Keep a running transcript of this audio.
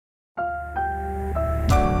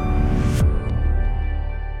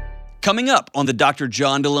coming up on the Dr.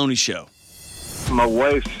 John Delony Show. My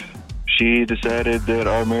wife, she decided that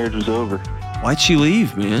our marriage was over. Why'd she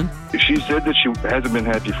leave, man? She said that she hasn't been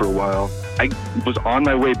happy for a while. I was on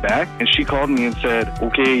my way back, and she called me and said,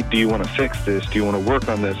 okay, do you want to fix this? Do you want to work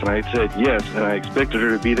on this? And I said yes, and I expected her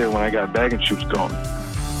to be there when I got back, and she was gone.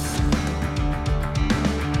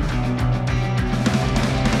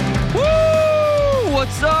 Woo!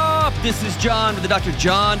 What's up? This is John with the Dr.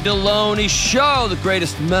 John Delony Show, the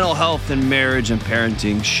greatest mental health and marriage and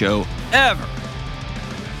parenting show ever.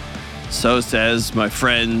 So says my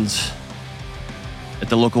friends at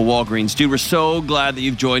the local Walgreens. Dude, we're so glad that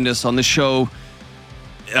you've joined us on the show.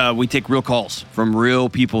 We take real calls from real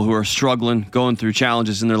people who are struggling, going through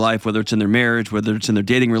challenges in their life, whether it's in their marriage, whether it's in their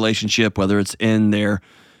dating relationship, whether it's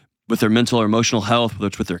with their mental or emotional health, whether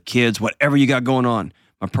it's with their kids, whatever you got going on.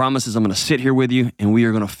 My promise is I'm going to sit here with you, and we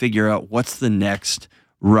are going to figure out what's the next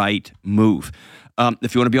right move.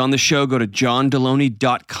 If you want to be on the show, go to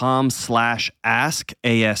johndelony.com/ask,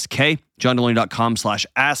 A-S-K,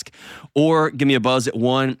 johndelony.com/ask, or give me a buzz at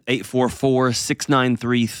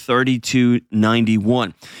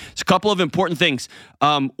 1-844-693-3291. It's a couple of important things.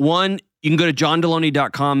 One, you can go to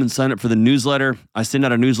johndelony.com and sign up for the newsletter. I send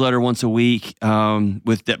out a newsletter once a week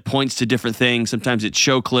that points to different things. Sometimes it's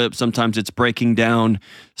show clips. Sometimes it's breaking down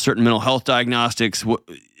certain mental health diagnostics.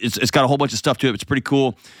 It's got a whole bunch of stuff to it. It's pretty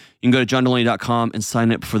cool. You can go to johndelony.com and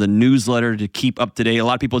sign up for the newsletter to keep up to date. A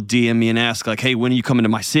lot of people DM me and ask, like, hey, when are you coming to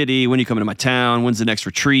my city? When are you coming to my town? When's the next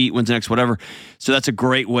retreat? When's the next whatever? So that's a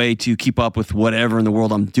great way to keep up with whatever in the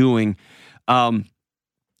world I'm doing.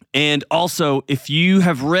 And also, if you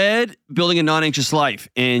have read Building a Non-Anxious Life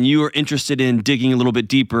and you are interested in digging a little bit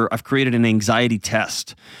deeper, I've created an anxiety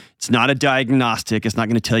test. It's not a diagnostic. It's not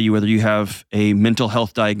going to tell you whether you have a mental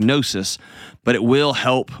health diagnosis, but it will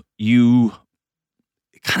help you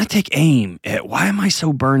kind of take aim at, why am I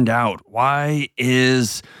so burned out? Why are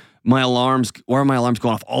my alarms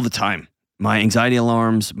going off all the time? My anxiety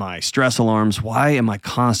alarms, my stress alarms, why am I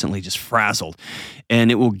constantly just frazzled?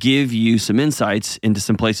 And it will give you some insights into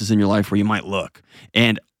some places in your life where you might look.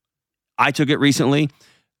 And I took it recently.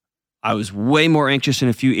 I was way more anxious in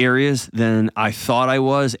a few areas than I thought I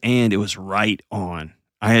was, and it was right on.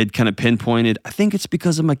 I had kind of pinpointed, I think it's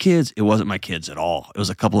because of my kids. It wasn't my kids at all. It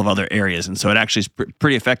was a couple of other areas. And so it actually is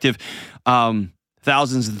pretty effective.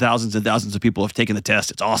 Thousands and thousands and thousands of people have taken the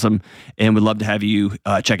test. It's awesome. And we'd love to have you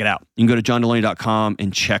check it out. You can go to johndelony.com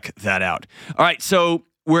and check that out. All right. So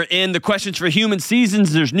we're in the Questions for Humans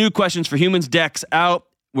seasons. There's new Questions for Humans decks out.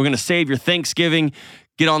 We're going to save your Thanksgiving.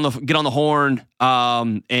 Get on the horn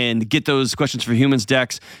and get those Questions for Humans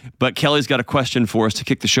decks. But Kelly's got a question for us to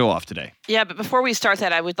kick the show off today. Yeah, but before we start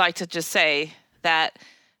that, I would like to just say that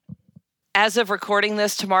as of recording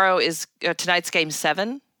this, tomorrow is tonight's Game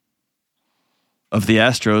 7. Of the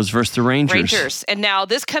Astros versus the Rangers. And now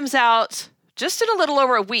this comes out just in a little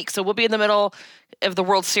over a week, so we'll be in the middle of the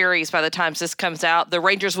World Series by the time this comes out. The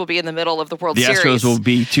Rangers will be in the middle of the World Series. The Astros will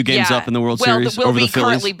be 2 games up in the World Series over the Phillies. We'll be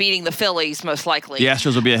currently beating the Phillies, most likely. The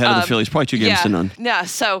Astros will be ahead of the Phillies, probably 2 games to none. Yeah,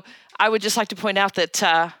 so I would just like to point out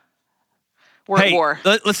that we're at war.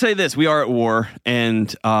 Let's say this. We are at war,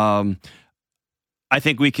 and I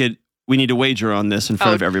think we need to wager on this in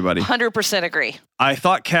front of everybody. 100% agree. I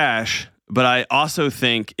thought cash, but I also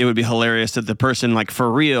think it would be hilarious that the person, like, for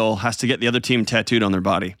real, has to get the other team tattooed on their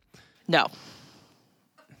body. No.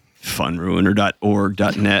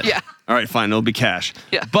 Funruiner.org.net. Yeah. All right, fine. It'll be cash.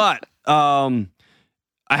 Yeah. But I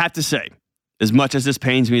have to say, as much as this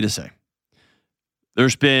pains me to say,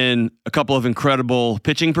 there's been a couple of incredible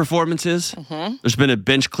pitching performances. Mm-hmm. There's been a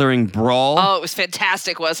bench-clearing brawl. Oh, it was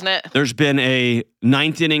fantastic, wasn't it? There's been a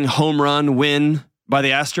 9th-inning home run win by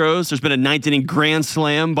the Astros. There's been a 9th-inning grand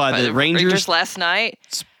slam by the Rangers last night.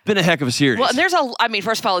 It's been a heck of a series. Well, first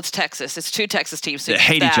of all, it's Texas. It's 2 Texas teams that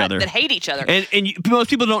hate each other. And most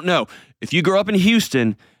people don't know. If you grow up in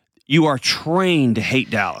Houston, you are trained to hate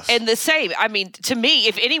Dallas. And the same. I mean, to me,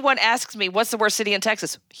 if anyone asks me, what's the worst city in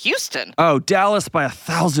Texas? Houston. Oh, Dallas by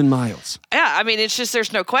 1,000 miles. Yeah, I mean, it's just,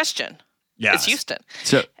 there's no question. Yes. It's Houston.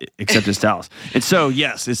 So, except it's Dallas. And so,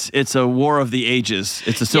 yes, it's a war of the ages.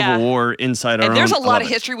 It's a civil war inside our own. And there's a lot of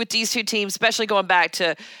history with these 2 teams, especially going back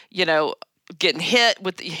to, getting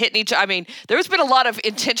hitting each other. I mean, there's been a lot of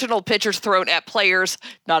intentional pitchers thrown at players,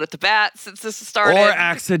 not at the bat since this started. Or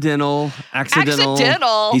accidental.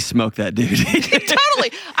 He smoked that dude.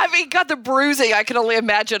 Totally. I mean, got the bruising I can only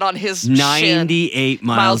imagine on his 98 shin.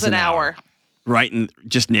 miles an hour. Right, and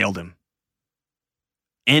just nailed him.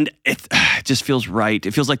 And it just feels right.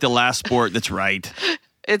 It feels like the last sport that's right.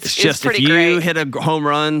 It's just, pretty if you great. hit a home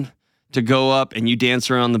run to go up and you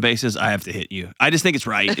dance around the bases, I have to hit you. I just think it's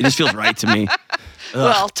right. It just feels right to me.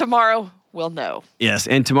 Well, tomorrow we'll know. Yes,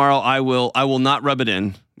 and tomorrow I will not rub it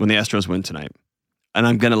in when the Astros win tonight. And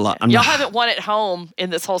I'm going to Y'all haven't won at home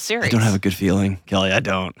in this whole series. I don't have a good feeling, Kelly. I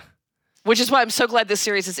don't. Which is why I'm so glad this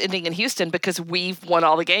series is ending in Houston, because we've won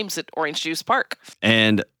all the games at Orange Juice Park.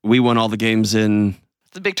 And we won all the games in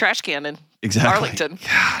the big trash can in Arlington.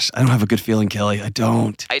 Gosh, I don't have a good feeling, Kelly. I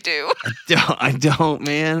don't. I do. I don't,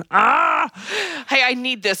 man. Hey, I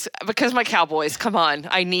need this because my Cowboys. Come on.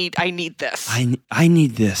 I need this. I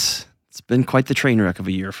need this. It's been quite the train wreck of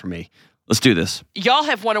a year for me. Let's do this. Y'all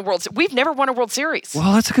have won a World Series. We've never won a World Series.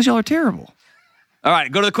 Well, that's because y'all are terrible. All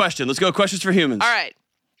right, go to the question. Let's go. Questions for humans. All right.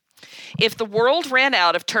 If the world ran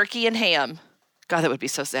out of turkey and ham, God, that would be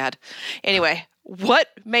so sad. Anyway, what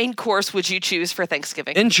main course would you choose for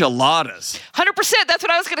Thanksgiving? Enchiladas. 100%. That's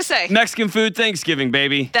what I was going to say. Mexican food Thanksgiving,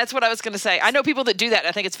 baby. That's what I was going to say. I know people that do that. And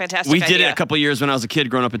I think it's fantastic. We did it a couple of years when I was a kid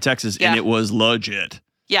growing up in Texas, and it was legit.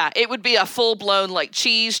 Yeah, it would be a full-blown like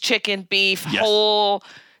cheese, chicken, beef, whole,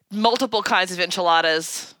 multiple kinds of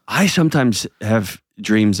enchiladas. I sometimes have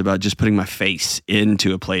dreams about just putting my face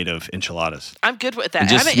into a plate of enchiladas. I'm good with that. And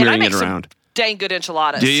just smearing it around. Dang good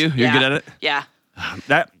enchiladas. Do you? You're good at it? Yeah.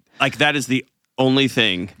 That is the only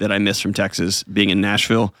thing that I miss from Texas, being in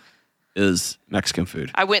Nashville, is Mexican food.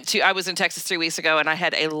 I was in Texas 3 weeks ago, and I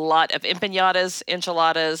had a lot of empanadas,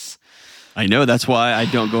 enchiladas. I know. That's why I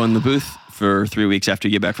don't go in the booth for 3 weeks after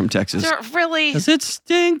you get back from Texas. Really? Because it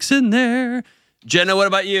stinks in there. Jenna, what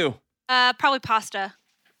about you? Probably pasta.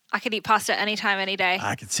 I could eat pasta anytime, any day.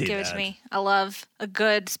 I could see that. Give it to me. I love a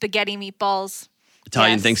good spaghetti meatballs.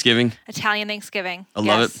 Italian Thanksgiving? Italian Thanksgiving. I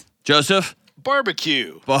love it. Joseph?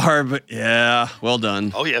 Barbecue. Yeah, well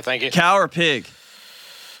done. Oh, yeah, thank you. Cow or pig?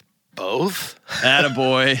 Both.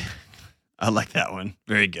 Attaboy. I like that one.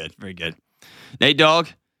 Very good, very good. Nate Dogg?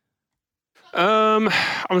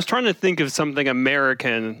 I was trying to think of something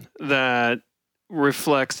American that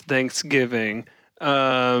reflects Thanksgiving. You're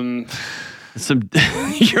on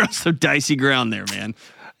some dicey ground there, man.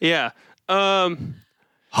 Yeah.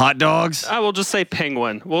 Hot dogs? I will just say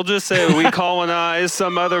penguin. We'll just say we colonize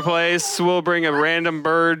some other place. We'll bring a random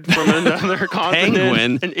bird from another continent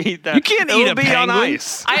Penguin? and eat that. You can't eat a be penguin. on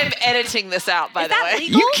ice. I am editing this out, by the way.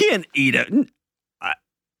 Legal? You can't eat it.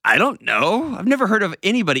 I don't know. I've never heard of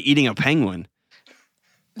anybody eating a penguin.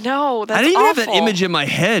 No, that's I didn't even have awful. that image in my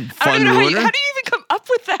head. I don't Fun even know ruiner. how do you even come up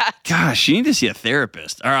with that? Gosh, you need to see a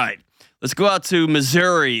therapist. All right. Let's go out to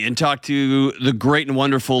Missouri and talk to the great and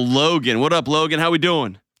wonderful Logan. What up, Logan? How we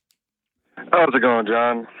doing? How's it going,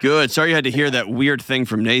 John? Good. Sorry you had to hear that weird thing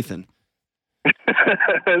from Nathan.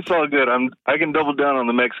 It's all good. I can double down on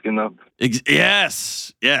the Mexican though.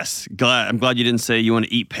 Yes. I'm glad you didn't say you want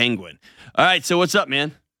to eat penguin. All right. So what's up,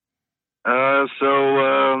 man?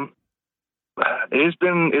 It's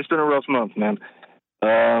been a rough month, man.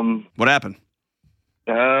 What happened?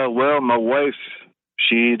 Well, my wife,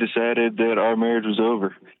 she decided that our marriage was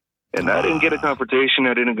over, and I didn't get a confrontation.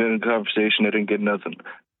 I didn't get a conversation. I didn't get nothing.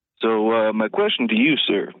 So my question to you,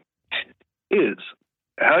 sir, is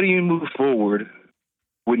how do you move forward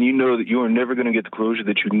when you know that you are never going to get the closure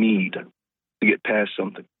that you need to get past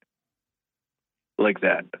something like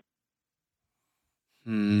that?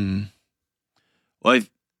 Well,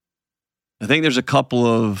 I think there's a couple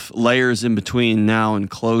of layers in between now and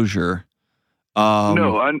closure.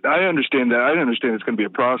 No, I understand that. I understand it's going to be a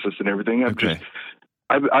process and everything.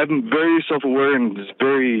 I'm very self-aware and just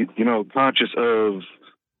very, conscious of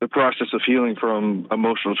the process of healing from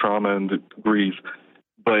emotional trauma and grief.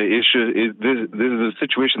 But this is a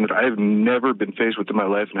situation that I've never been faced with in my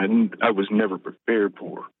life, and I was never prepared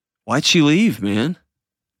for. Why'd she leave, man?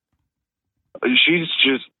 She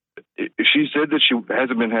said that she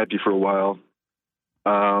hasn't been happy for a while.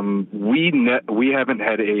 We haven't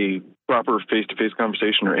had a proper face-to-face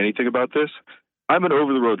conversation or anything about this. I'm an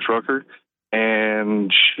over-the-road trucker,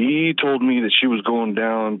 and she told me that she was going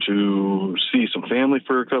down to see some family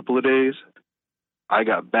for a couple of days. I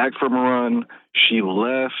got back from a run. She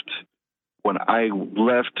left. When I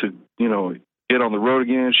left to, get on the road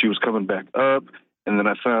again, she was coming back up, and then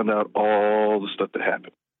I found out all the stuff that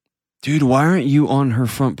happened. Dude, why aren't you on her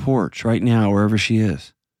front porch right now, wherever she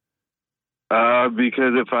is?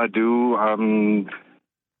 Because if I do, I'm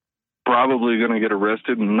probably going to get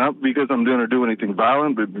arrested. Not because I'm going to do anything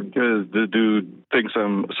violent, but because the dude thinks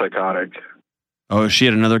I'm psychotic. Oh, is she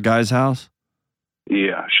at another guy's house?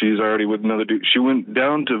 Yeah, she's already with another dude. She went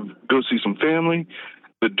down to go see some family,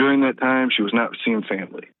 but during that time, she was not seeing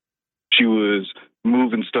family. She was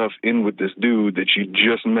moving stuff in with this dude that she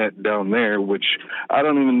just met down there, which I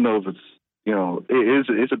don't even know if it's,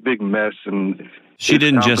 it's a big mess. And she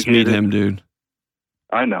didn't just meet him, dude.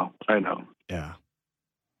 I know. Yeah.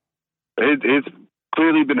 It's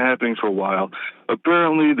clearly been happening for a while.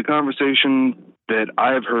 Apparently, the conversation that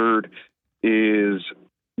I've heard is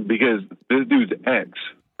because this dude's ex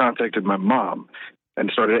contacted my mom and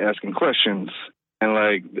started asking questions, and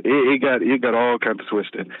like it got all kinds of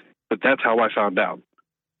twisted. But that's how I found out.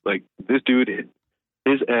 Like, this dude,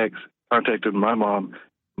 his ex contacted my mom.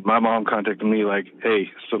 My mom contacted me like, hey,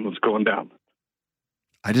 something's going down.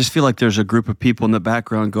 I just feel like there's a group of people in the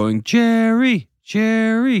background going, Jerry,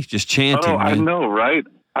 Jerry, just chanting. Oh, I man. know, right?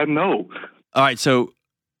 I know. All right, so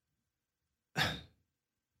if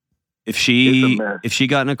It's she a mess.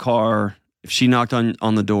 got in a car, if she knocked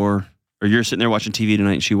on the door, or you're sitting there watching TV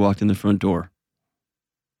tonight and she walked in the front door,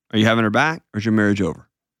 are you having her back, or is your marriage over?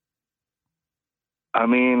 I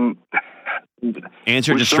mean,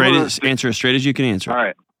 Answer With as some straight of as the- answer as straight as you can answer. all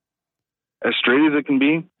right. As straight as it can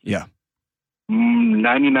be, Yeah.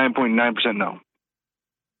 99.9% no.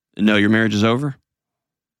 No, your marriage is over?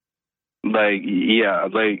 Like, yeah,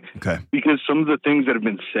 like, Okay. because some of the things that have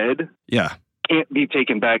been said Yeah. can't be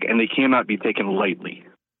taken back, and they cannot be taken lightly.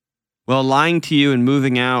 Well, lying to you and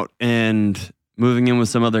moving out and moving in with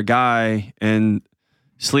some other guy and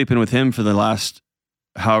sleeping with him for the last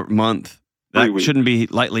month, 3 that weeks. shouldn't be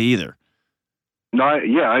lightly either. No,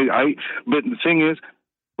 I but the thing is,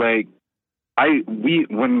 like,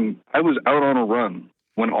 when I was out on a run,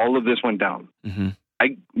 when all of this went down, Mm-hmm.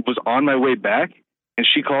 I was on my way back, and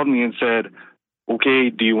she called me and said, okay,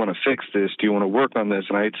 do you want to fix this? Do you want to work on this?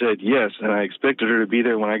 And I said yes, and I expected her to be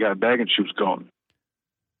there when I got back, and she was gone.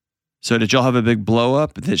 So did y'all have a big blow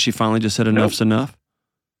up that she finally just said enough's enough?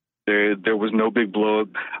 There was no big blow up.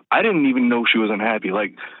 I didn't even know she was unhappy.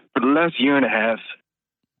 Like, for the last year and a half,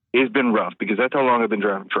 it's been rough because that's how long I've been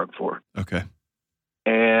driving a truck for. Okay.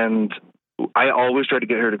 And I always tried to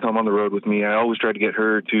get her to come on the road with me. I always tried to get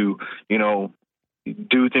her to,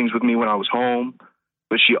 do things with me when I was home.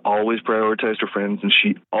 But she always prioritized her friends, and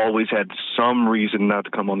she always had some reason not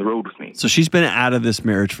to come on the road with me. So she's been out of this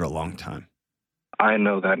marriage for a long time. I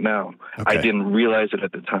know that now. Okay. I didn't realize it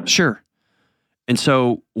at the time. Sure. And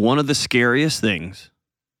so one of the scariest things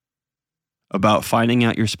about finding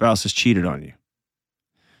out your spouse has cheated on you,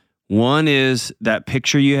 one is that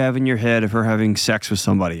picture you have in your head of her having sex with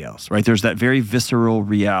somebody else, right? There's that very visceral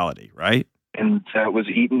reality, right? And that was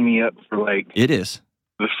eating me up for like It is.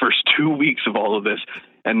 the first 2 weeks of all of this.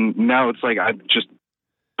 And now it's like I've just,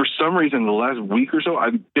 for some reason, the last week or so,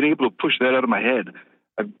 I've been able to push that out of my head.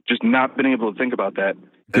 I've just not been able to think about that.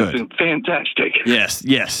 Good. It's been fantastic.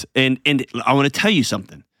 Yes. And I want to tell you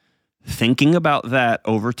something. Thinking about that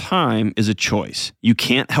over time is a choice. You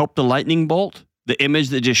can't help the lightning bolt, the image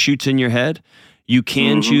that just shoots in your head. You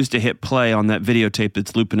can choose to hit play on that videotape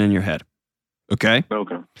that's looping in your head. Okay?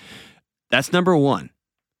 Okay. That's number one.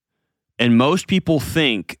 And most people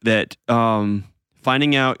think that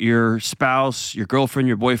finding out your spouse, your girlfriend,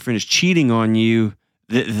 your boyfriend is cheating on you,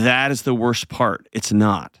 that is the worst part. It's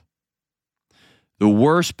not. The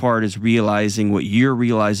worst part is realizing what you're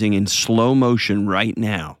realizing in slow motion right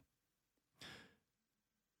now.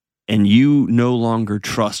 And you no longer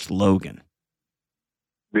trust Logan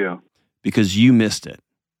Yeah. because you missed it.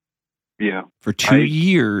 Yeah. For 2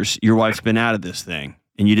 years, your wife's been out of this thing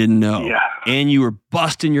and you didn't know. Yeah. And you were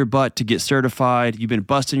busting your butt to get certified. You've been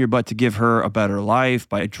busting your butt to give her a better life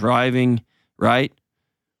by driving, right?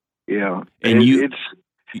 Yeah. And you had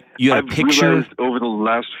a I've picture. realized over the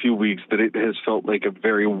last few weeks that it has felt like a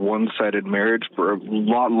very one-sided marriage for a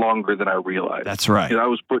lot longer than I realized. That's right. Because I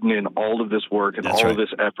was putting in all of this work and That's all right. of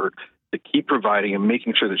this effort to keep providing and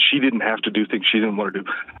making sure that she didn't have to do things she didn't want to do.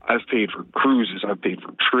 I've paid for cruises. I've paid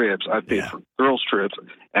for trips. I've paid for girls' trips.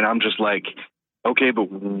 And I'm just like, okay, but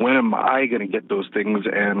when am I going to get those things?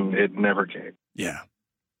 And it never came. Yeah.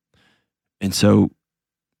 And so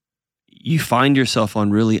you find yourself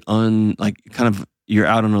on really you're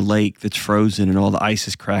out on a lake that's frozen and all the ice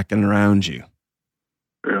is cracking around you.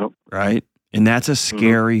 Yeah. Right? And that's a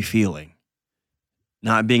scary feeling.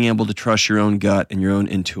 Not being able to trust your own gut and your own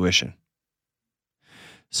intuition.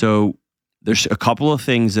 So there's a couple of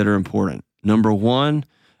things that are important. Number one,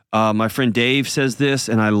 my friend Dave says this,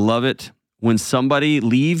 and I love it. When somebody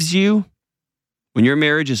leaves you, when your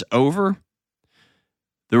marriage is over,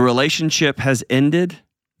 the relationship has ended,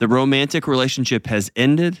 the romantic relationship has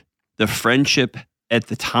ended, the friendship at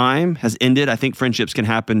the time has ended. I think friendships can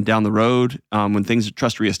happen down the road when things are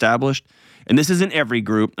trust reestablished. And this isn't every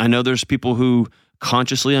group. I know there's people who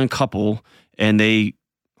consciously uncouple and they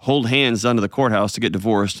hold hands under the courthouse to get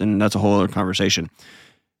divorced, and that's a whole other conversation.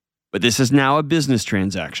 But this is now a business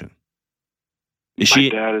transaction. My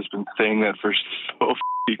dad has been saying that for so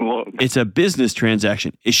long. It's a business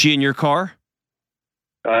transaction. Is she in your car?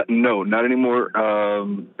 No, not anymore.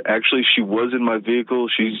 Actually, she was in my vehicle.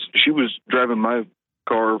 She was driving my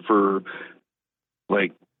car for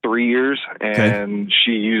like 3 years, and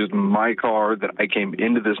she used my car that I came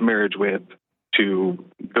into this marriage with to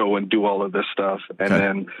go and do all of this stuff. And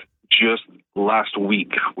then just last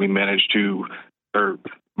week, we managed to, or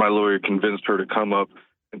my lawyer convinced her to come up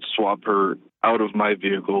and swap her out of my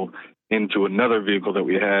vehicle into another vehicle that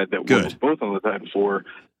we had that we were both on the title for.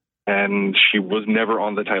 And she was never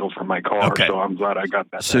on the title for my car, so I'm glad I got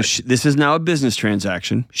that. So this is now a business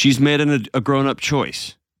transaction. She's made a grown-up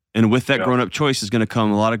choice. And with that grown-up choice is going to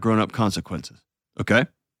come a lot of grown-up consequences. Okay?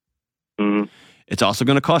 Mm-hmm. It's also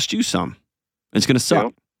going to cost you some. It's going to suck.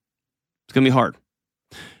 Yep. It's going to be hard.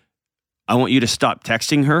 I want you to stop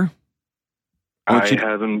texting her. I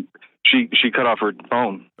haven't. She cut off her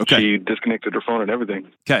phone. Okay. She disconnected her phone and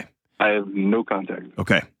everything. Okay. I have no contact.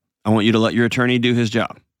 Okay. I want you to let your attorney do his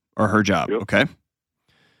job or her job. Yep. Okay.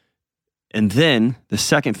 And then the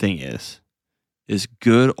second thing is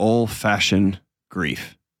good old-fashioned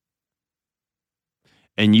grief.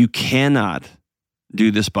 And you cannot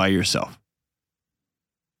do this by yourself.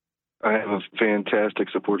 I have a fantastic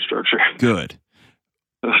support structure. Good.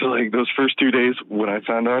 Like those first 2 days when I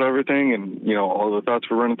found out everything and, all the thoughts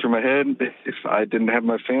were running through my head, if I didn't have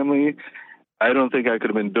my family, I don't think I could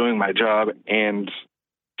have been doing my job and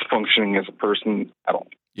functioning as a person at all.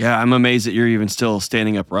 Yeah, I'm amazed that you're even still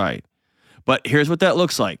standing upright. But here's what that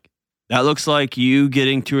looks like. That looks like you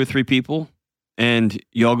getting 2 or 3 people and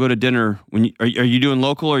you all go to dinner. Are you doing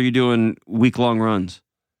local or are you doing week-long runs?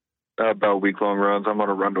 About week-long runs. I'm on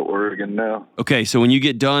a run to Oregon now. Okay, so when you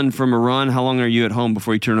get done from a run, how long are you at home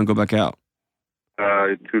before you turn and go back out?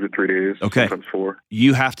 2 to 3 days. Okay. Sometimes 4.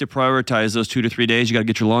 You have to prioritize those 2 to 3 days. You got to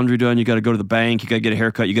get your laundry done. You got to go to the bank. You got to get a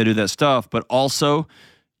haircut. You got to do that stuff. But also,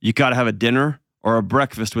 you got to have a dinner or a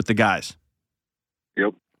breakfast with the guys.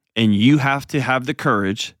 Yep. And you have to have the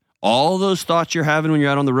courage. All those thoughts you're having when you're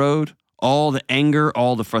out on the road, all the anger,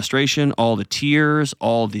 all the frustration, all the tears,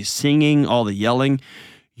 all the singing, all the yelling,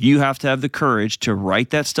 you have to have the courage to write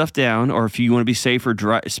that stuff down, or if you want to be safer,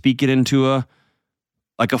 speak it into a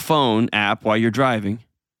phone app while you're driving.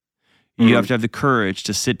 You have to have the courage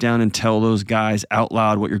to sit down and tell those guys out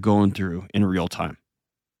loud what you're going through in real time.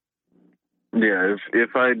 Yeah,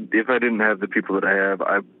 if I didn't have the people that I have,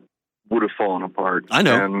 I would have fallen apart. I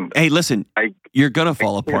know. And hey, listen, you're gonna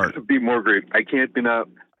fall apart.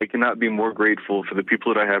 I cannot be more grateful for the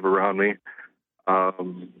people that I have around me.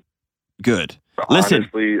 Good. Listen,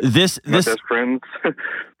 honestly, my best friends.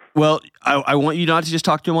 Well, I want you not to just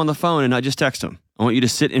talk to him on the phone and not just text him. I want you to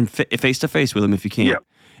sit in face to face with him if you can. Yeah.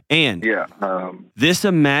 And this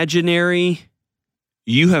imaginary,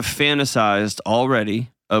 you have fantasized already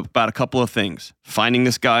about a couple of things. Finding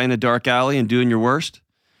this guy in a dark alley and doing your worst.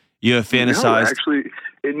 You have fantasized. No, actually,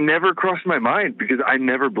 it never crossed my mind because I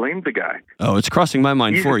never blamed the guy. Oh, it's crossing my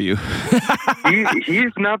mind for you.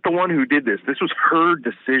 He's not the one who did this. This was her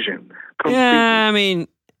decision. Completely. Yeah, I mean,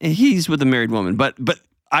 he's with a married woman, but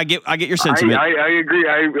I get your sentiment. I agree.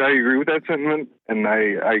 I agree with that sentiment, and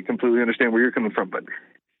I completely understand where you're coming from. But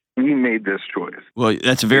he made this choice. Well,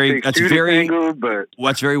 that's very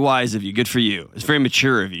wise of you. Good for you. It's very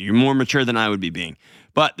mature of you. You're more mature than I would be being.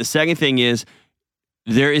 But the second thing is,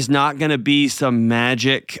 there is not going to be some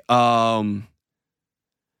magic.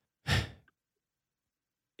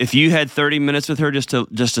 If you had 30 minutes with her just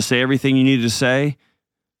to say everything you needed to say,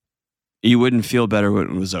 you wouldn't feel better when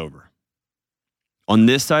it was over. On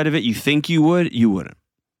this side of it, you think you would, you wouldn't.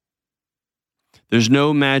 There's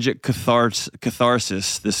no magic catharsis.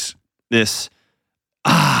 This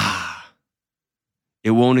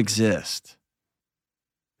it won't exist.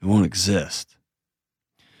 It won't exist.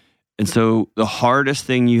 And so the hardest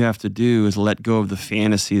thing you have to do is let go of the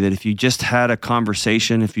fantasy that if you just had a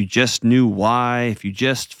conversation, if you just knew why, if you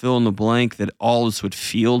just fill in the blank, that all this would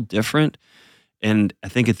feel different. And I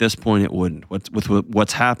think at this point it wouldn't.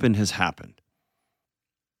 What's happened has happened.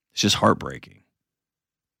 It's just heartbreaking.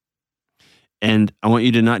 And I want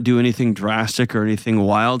you to not do anything drastic or anything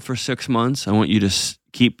wild for 6 months. I want you to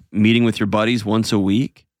keep meeting with your buddies once a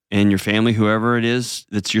week and your family, whoever it is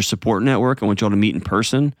that's your support network. I want you all to meet in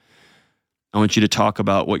person. I want you to talk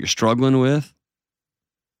about what you're struggling with.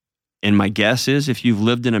 And my guess is if you've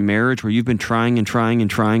lived in a marriage where you've been trying and trying and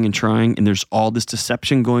trying and trying, and there's all this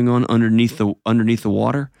deception going on underneath the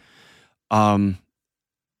water,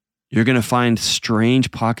 you're going to find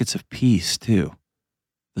strange pockets of peace too.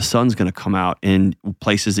 The sun's going to come out in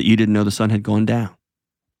places that you didn't know the sun had gone down.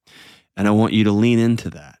 And I want you to lean into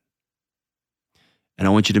that. And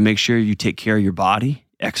I want you to make sure you take care of your body,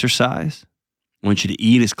 exercise. I want you to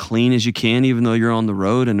eat as clean as you can, even though you're on the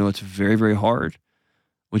road. I know it's very, very hard.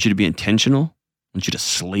 want you to be intentional. I want you to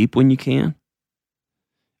sleep when you can.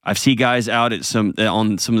 I've seen guys out at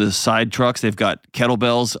on some of the side trucks. They've got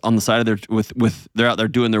kettlebells on the side of their they're out there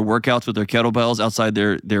doing their workouts with their kettlebells outside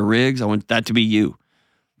their rigs. I want that to be you.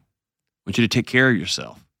 I want you to take care of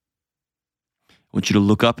yourself. I want you to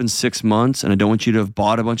look up in 6 months, and I don't want you to have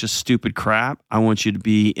bought a bunch of stupid crap. I want you to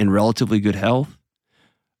be in relatively good health.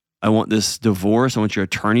 I want this divorce. I want your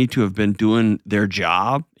attorney to have been doing their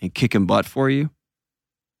job and kicking butt for you.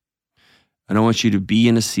 And I want you to be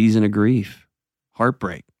in a season of grief,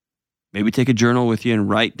 heartbreak. Maybe take a journal with you and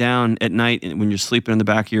write down at night when you're sleeping in the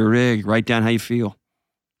back of your rig, write down how you feel,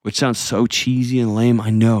 which sounds so cheesy and lame. I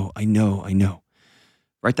know.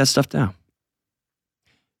 Write that stuff down.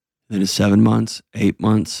 Then in 7 months, 8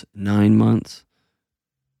 months, 9 months,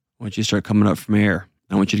 I want you to start coming up from air.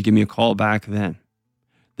 I want you to give me a call back then.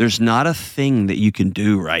 There's not a thing that you can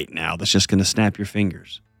do right now that's just going to snap your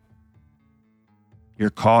fingers. You're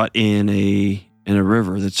caught in a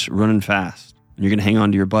river that's running fast. And you're going to hang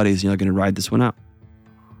on to your buddies and you're going to ride this one out.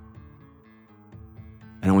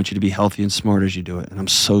 And I want you to be healthy and smart as you do it. And I'm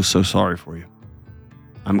so sorry for you.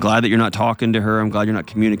 I'm glad that you're not talking to her. I'm glad you're not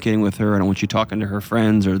communicating with her. I don't want you talking to her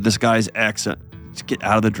friends or this guy's ex. Just get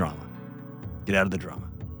out of the drama. Get out of the drama.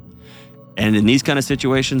 And in these kind of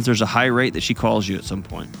situations, there's a high rate that she calls you at some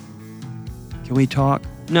point. Can we talk?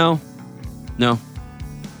 No. You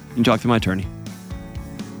can talk to my attorney.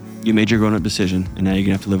 You made your grown-up decision, and now you're going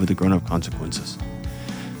to have to live with the grown-up consequences.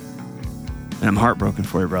 And I'm heartbroken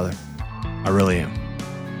for you, brother. I really am.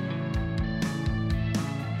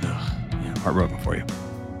 I'm heartbroken for you.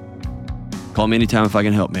 Call me anytime if I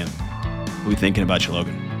can help, man. We'll be thinking about you,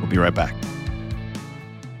 Logan. We'll be right back.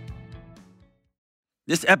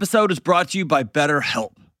 This episode is brought to you by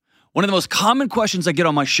BetterHelp. One of the most common questions I get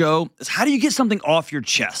on my show is, how do you get something off your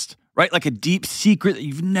chest, right? Like a deep secret that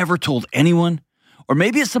you've never told anyone. Or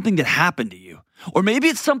maybe it's something that happened to you. Or maybe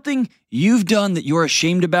it's something you've done that you're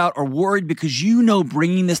ashamed about or worried because you know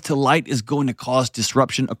bringing this to light is going to cause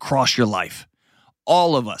disruption across your life.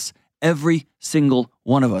 All of us, every single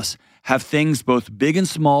one of us, have things both big and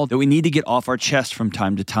small that we need to get off our chest from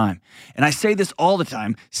time to time. And I say this all the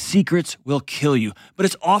time, secrets will kill you, but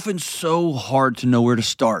it's often so hard to know where to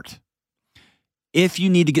start. If you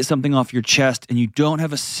need to get something off your chest and you don't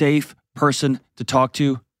have a safe person to talk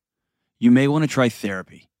to, you may want to try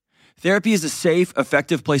therapy. Therapy is a safe,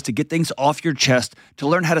 effective place to get things off your chest, to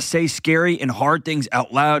learn how to say scary and hard things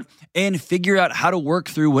out loud, and figure out how to work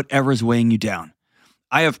through whatever is weighing you down.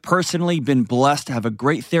 I have personally been blessed to have a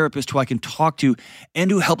great therapist who I can talk to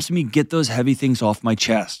and who helps me get those heavy things off my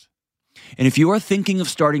chest. And if you are thinking of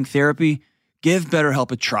starting therapy, give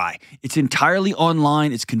BetterHelp a try. It's entirely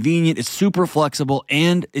online, it's convenient, it's super flexible,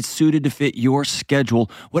 and it's suited to fit your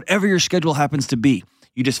schedule, whatever your schedule happens to be.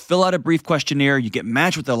 You just fill out a brief questionnaire, you get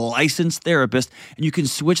matched with a licensed therapist, and you can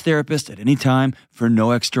switch therapists at any time for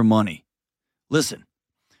no extra money. Listen,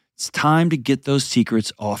 it's time to get those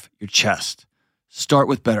secrets off your chest. Start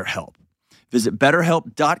with BetterHelp. Visit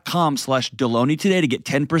BetterHelp.com/Delony today to get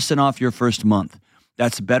 10% off your first month.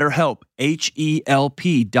 That's BetterHelp,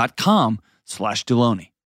 HELP.com/Delony.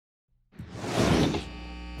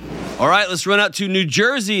 All right, let's run out to New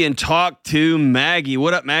Jersey and talk to Maggie.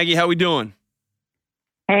 What up, Maggie? How we doing?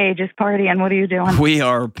 Hey, just partying. What are you doing? We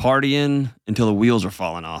are partying until the wheels are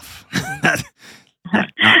falling off.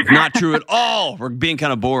 Not true at all. We're being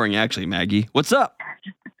kind of boring, actually, Maggie. What's up?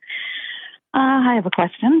 I have a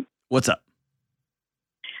question. What's up?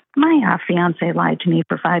 My fiance lied to me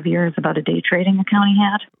for 5 years about a day trading account he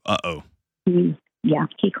had. Uh-oh. He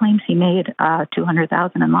claims he made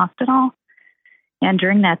 $200,000 and lost it all. And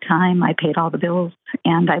during that time, I paid all the bills,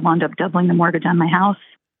 and I wound up doubling the mortgage on my house.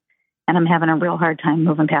 And I'm having a real hard time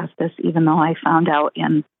moving past this, even though I found out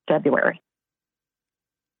in February.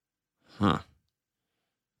 Huh.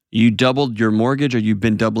 You doubled your mortgage, or you've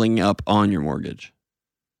been doubling up on your mortgage?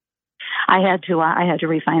 I had to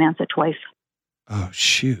refinance it twice. Oh,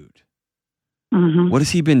 shoot. Mm-hmm. What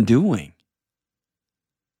has he been doing?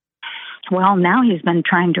 Well, now he's been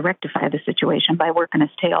trying to rectify the situation by working his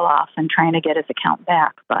tail off and trying to get his account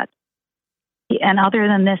back. And other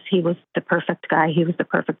than this, he was the perfect guy. He was the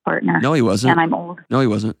perfect partner. No, he wasn't. And I'm old. No, he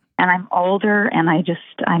wasn't. And I'm older, and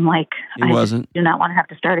I'm like, he wasn't. I do not want to have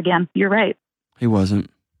to start again. You're right. He wasn't.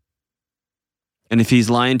 And if he's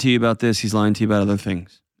lying to you about this, he's lying to you about other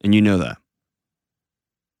things. And you know that.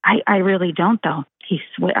 I really don't, though. He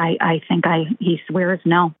swears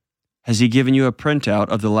no. Has he given you a printout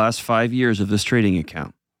of the last 5 years of this trading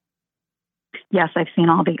account? Yes, I've seen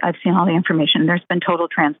all the information. There's been total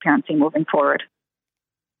transparency moving forward.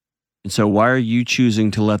 And so why are you choosing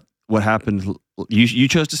to let what happened? You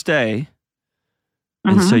chose to stay,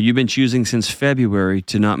 And so you've been choosing since February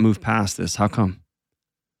to not move past this. How come?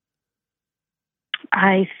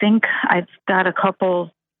 I think I've got a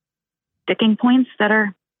couple sticking points that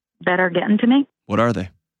are getting to me. What are they?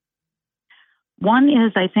 One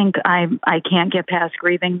is I think I can't get past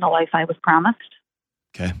grieving the life I was promised.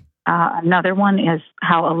 Okay. Another one is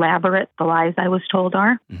how elaborate the lies I was told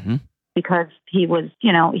are. Mm-hmm. Because he was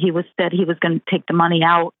said he was going to take the money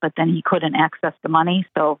out, but then he couldn't access the money,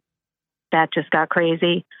 so that just got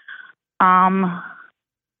crazy. And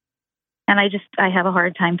I have a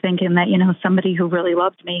hard time thinking that somebody who really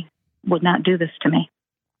loved me would not do this to me.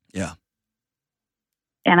 Yeah.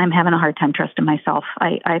 And I'm having a hard time trusting myself.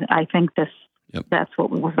 I think this. Yep. That's what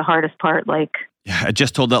was the hardest part. Yeah, I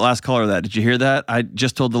just told that last caller that. Did you hear that? I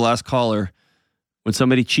just told the last caller, when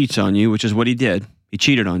somebody cheats on you, which is what he did, he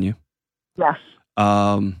cheated on you. Yes.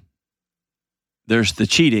 There's the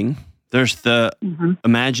cheating. There's the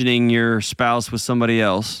imagining your spouse with somebody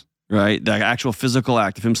else, right? The actual physical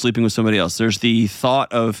act of him sleeping with somebody else. There's the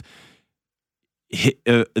thought of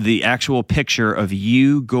the actual picture of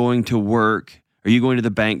you going to work or you going to the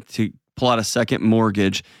bank to pull out a second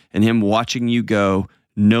mortgage and him watching you go,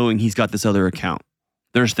 knowing he's got this other account.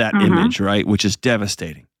 There's that image, right? Which is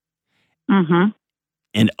devastating. Mm-hmm.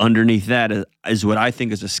 And underneath that is what I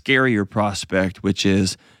think is a scarier prospect, which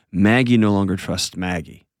is Maggie no longer trusts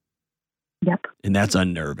Maggie. Yep. And that's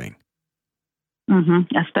unnerving.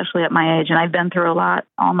 Mm-hmm. Especially at my age. And I've been through a lot.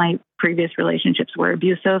 All my previous relationships were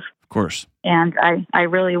abusive. Of course. And I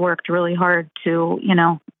really worked really hard to,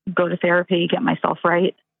 go to therapy, get myself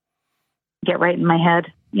right, get right in my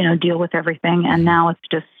head, deal with everything. And now it's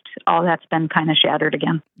just all that's been kind of shattered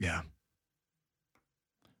again. Yeah.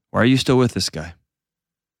 Why are you still with this guy?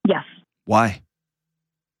 Yes. Why?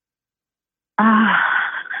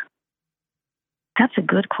 That's a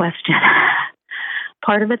good question.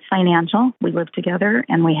 Part of it's financial. We live together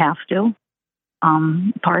and we have to.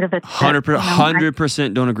 Part of it's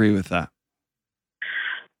 100% don't agree with that.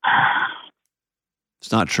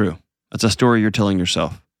 It's not true. That's a story you're telling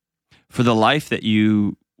yourself. For the life that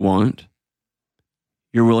you want,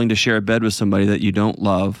 you're willing to share a bed with somebody that you don't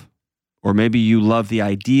love, or maybe you love the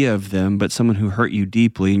idea of them, but someone who hurt you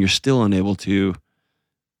deeply and you're still unable to.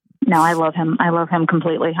 No, I love him. I love him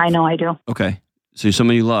completely. I know I do. Okay. So you're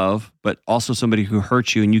somebody you love, but also somebody who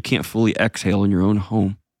hurts you and you can't fully exhale in your own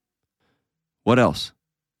home. What else?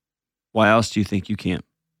 Why else do you think you can't?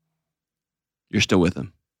 You're still with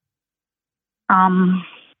him.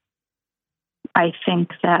 I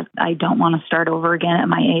think that I don't want to start over again at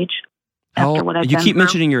my age. After what I've you been keep through.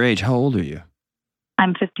 mentioning your age. How old are you?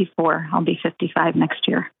 I'm 54. I'll be 55 next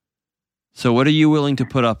year. So what are you willing to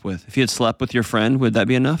put up with? If you had slept with your friend, would that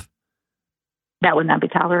be enough? That would not be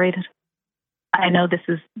tolerated. I know this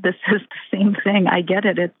is the same thing. I get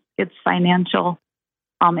it. It's financial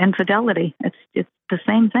infidelity. It's the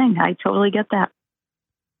same thing. I totally get that.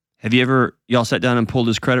 Have y'all sat down and pulled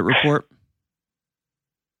his credit report?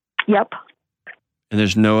 Yep. And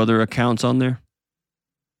there's no other accounts on there?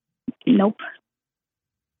 Nope.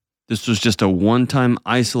 This was just a one-time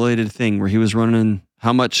isolated thing where he was running.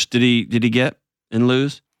 How much did he get and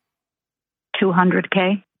lose?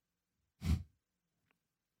 $200K.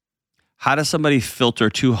 How does somebody filter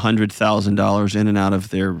 $200,000 in and out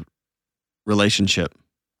of their relationship?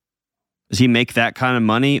 Does he make that kind of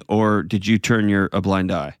money, or did you turn a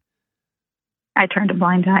blind eye? I turned a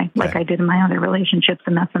blind eye like I did in my other relationships,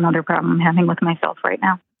 and that's another problem I'm having with myself right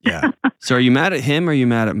now. Yeah. So are you mad at him or are you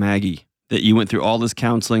mad at Maggie that you went through all this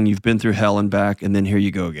counseling, you've been through hell and back, and then here you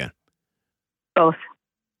go again? Both.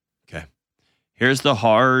 Okay. Here's the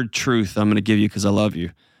hard truth I'm going to give you because I love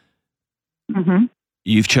you. Mm-hmm.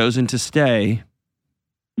 You've chosen to stay.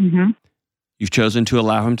 Mm-hmm. You've chosen to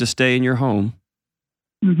allow him to stay in your home.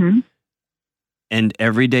 Mm-hmm. And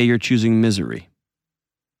every day you're choosing misery.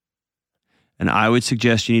 And I would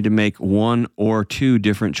suggest you need to make one or two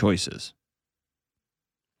different choices.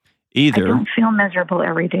 Either I don't feel miserable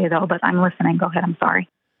every day, though, but I'm listening. Go ahead. I'm sorry.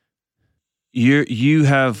 You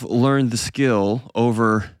have learned the skill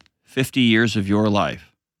over 50 years of your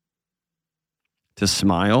life to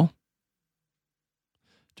smile,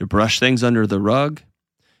 to brush things under the rug,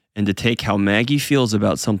 and to take how Maggie feels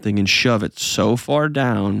about something and shove it so far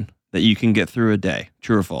down that you can get through a day.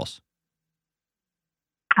 True or false?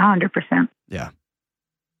 100%. Yeah.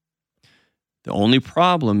 The only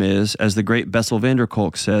problem is, as the great Bessel van der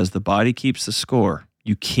Kolk says, the body keeps the score.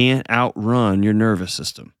 You can't outrun your nervous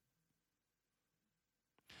system.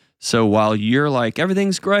 So while you're like,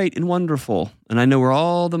 everything's great and wonderful, and I know where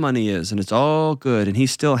all the money is, and it's all good, and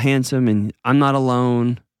he's still handsome, and I'm not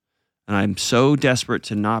alone, and I'm so desperate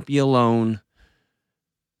to not be alone,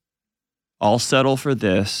 I'll settle for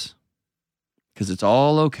this because it's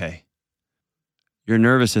all okay. Your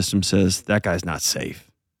nervous system says that guy's not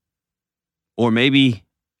safe. Or maybe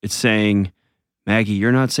it's saying, Maggie,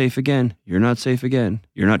 you're not safe again. You're not safe again.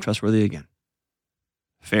 You're not trustworthy again.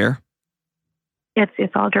 Fair?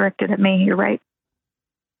 It's all directed at me. You're right.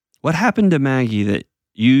 What happened to Maggie that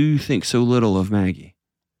you think so little of Maggie?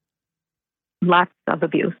 Lots of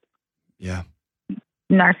abuse. Yeah.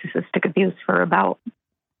 Narcissistic abuse for about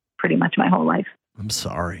pretty much my whole life. I'm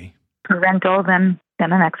sorry. Parental, then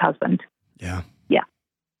an ex-husband. Yeah. Yeah.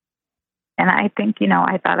 And I think,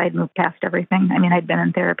 I thought I'd moved past everything. I mean, I'd been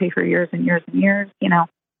in therapy for years and years and years.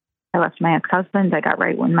 I left my ex-husband. I got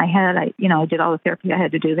right in my head. I did all the therapy I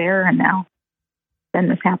had to do there. And then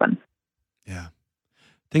this happened. Yeah.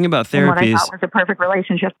 Thing about And what therapy I is, thought was a perfect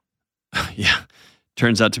relationship. yeah,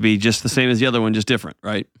 turns out to be just the same as the other one, just different,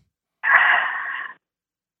 right?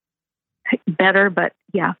 Better, but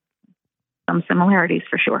yeah, some similarities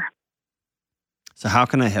for sure. So how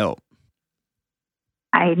can I help?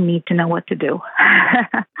 I need to know what to do.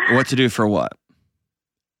 What to do for what?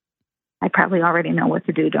 I probably already know what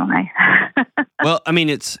to do, don't I? Well, I mean,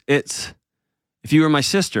 it's if you were my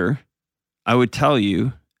sister, I would tell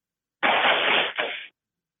you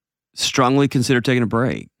strongly consider taking a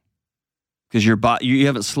break because you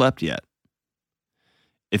haven't slept yet.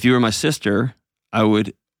 If you were my sister, I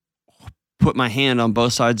would put my hand on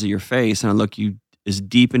both sides of your face and I'd look you as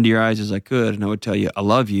deep into your eyes as I could, and I would tell you, I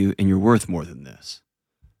love you and you're worth more than this.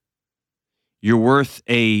 You're worth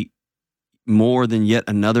more than yet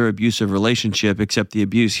another abusive relationship, except the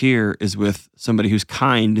abuse here is with somebody who's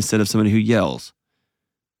kind instead of somebody who yells.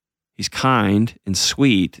 He's kind and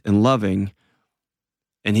sweet and loving,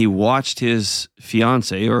 and he watched his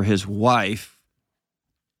fiance or his wife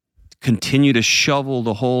continue to shovel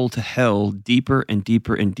the hole to hell deeper and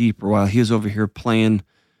deeper and deeper while he was over here playing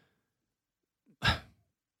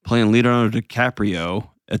Leonardo DiCaprio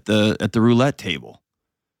at the roulette table.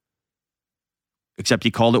 Except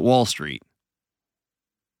he called it Wall Street.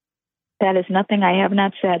 That is nothing I have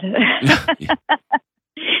not said.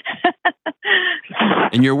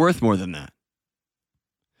 And you're worth more than that.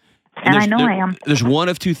 And I know I am. There's one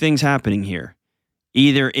of two things happening here.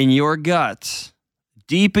 Either in your guts,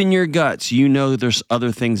 deep in your guts, there's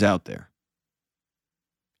other things out there.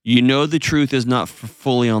 The truth is not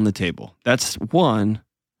fully on the table. That's one.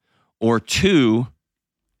 Or two,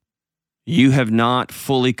 you have not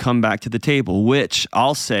fully come back to the table, which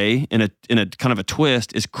I'll say in a kind of a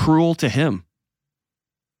twist is cruel to him.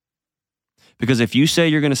 Because if you say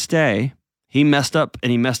you're going to stay, he messed up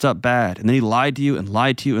and he messed up bad. And then he lied to you and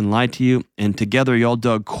lied to you and lied to you. And together y'all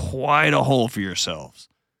dug quite a hole for yourselves.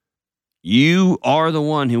 You are the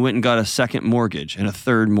one who went and got a second mortgage and a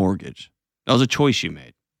third mortgage. That was a choice you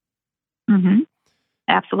made. Mm-hmm.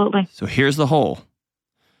 Absolutely. So here's the hole.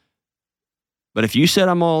 But if you said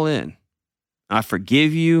I'm all in, I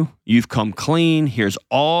forgive you, you've come clean, here's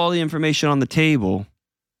all the information on the table,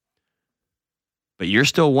 but you're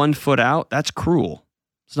still 1 foot out, that's cruel.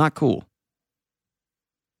 It's not cool.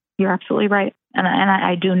 You're absolutely right. And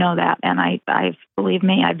I do know that. And I believe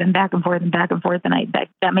me, I've been back and forth, and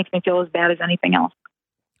that makes me feel as bad as anything else.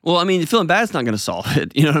 Well, I mean, feeling bad is not going to solve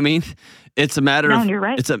it. You know what I mean? It's a matter of, you're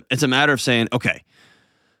right. It's a matter of saying, okay,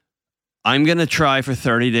 I'm going to try for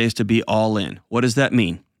 30 days to be all in. What does that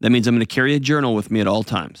mean? That means I'm going to carry a journal with me at all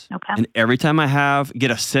times. Okay. And every time I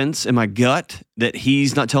get a sense in my gut that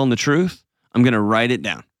he's not telling the truth, I'm going to write it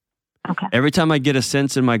down. Okay. Every time I get a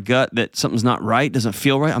sense in my gut that something's not right, doesn't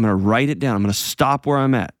feel right, I'm going to write it down. I'm going to stop where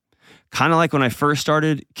I'm at. Kind of like when I first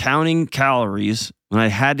started counting calories, when I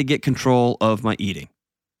had to get control of my eating.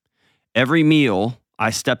 Every meal, I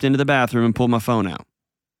stepped into the bathroom and pulled my phone out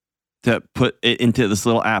to put it into this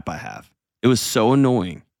little app I have. It was so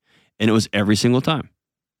annoying. And it was every single time.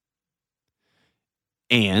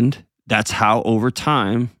 And that's how over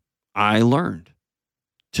time I learned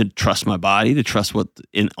to trust my body, to trust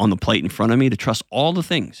on the plate in front of me, to trust all the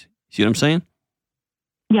things. See what I'm saying?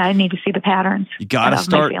 Yeah, I need to see the patterns. You got to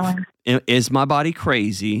start. Is my body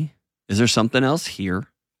crazy? Is there something else here?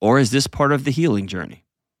 Or is this part of the healing journey?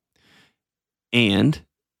 And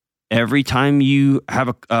every time you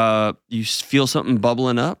have you feel something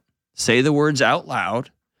bubbling up, say the words out loud.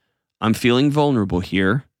 I'm feeling vulnerable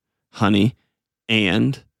here, honey,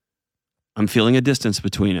 and I'm feeling a distance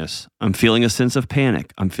between us. I'm feeling a sense of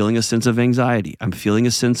panic. I'm feeling a sense of anxiety. I'm feeling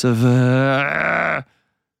a sense of... I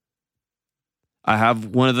have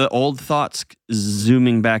one of the old thoughts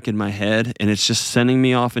zooming back in my head, and it's just sending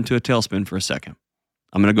me off into a tailspin for a second.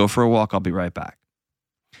 I'm going to go for a walk. I'll be right back.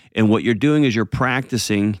 And what you're doing is you're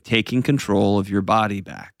practicing taking control of your body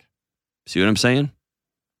back. See what I'm saying?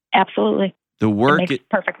 Absolutely. The work It makes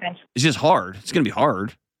perfect sense. is just hard. It's going to be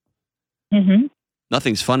hard. Mm-hmm.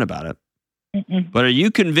 Nothing's fun about it. Mm-mm. But are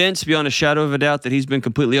you convinced beyond a shadow of a doubt that he's been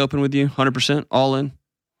completely open with you? 100%? All in?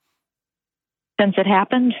 Since it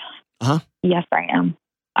happened, Uh-huh. yes, I am.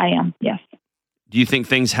 I am, yes. Do you think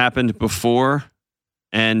things happened before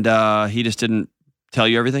and he just didn't tell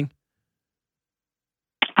you everything?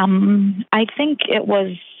 I think it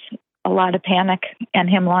was a lot of panic and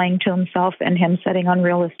him lying to himself and him setting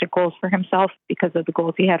unrealistic goals for himself because of the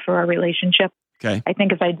goals he had for our relationship. Okay. I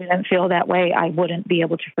think if I didn't feel that way, I wouldn't be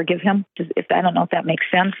able to forgive him. I don't know if that makes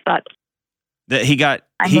sense, but That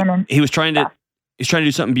he was trying to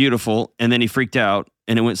do something beautiful, and then he freaked out,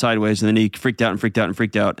 and it went sideways, and then he freaked out,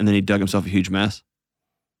 and then he dug himself a huge mess.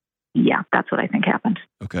 yeah, that's what I think happened.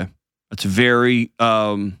 Okay. That's very,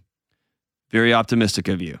 very optimistic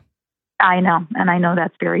of you. I know, and I know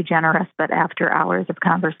that's very generous, but after hours of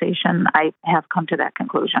conversation, I have come to that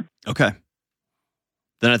conclusion. Okay.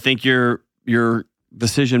 Then I think your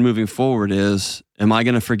decision moving forward is, am I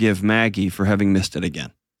going to forgive Maggie for having missed it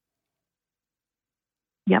again?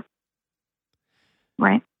 Yep.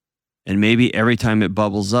 Right. And maybe every time it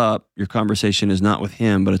bubbles up, your conversation is not with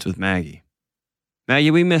him, but it's with Maggie.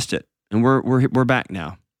 Maggie, we missed it, and we're back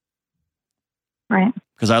now. Right.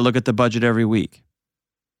 Because I look at the budget every week.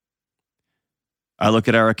 I look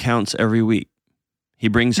at our accounts every week. He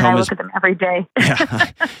brings And home I his look at them every day.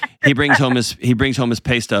 yeah, he brings home his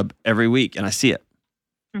pay stub every week, and I see it.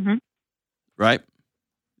 Mhm. Right?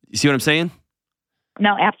 You see what I'm saying?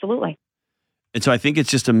 No, absolutely. And so I think it's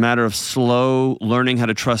just a matter of slow learning how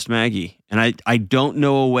to trust Maggie. And I don't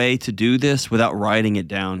know a way to do this without writing it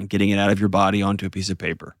down and getting it out of your body onto a piece of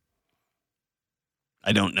paper.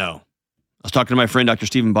 I don't know. I was talking to my friend, Dr.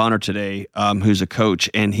 Stephen Bonner, today, who's a coach,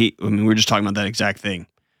 and we were just talking about that exact thing.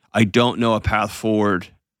 I don't know a path forward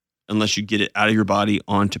unless you get it out of your body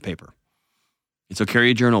onto paper. And so carry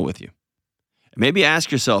a journal with you. And maybe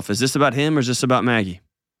ask yourself, is this about him or is this about Maggie?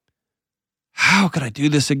 How could I do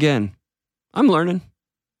this again? I'm learning.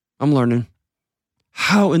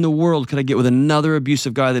 How in the world could I get with another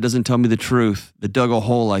abusive guy that doesn't tell me the truth, that dug a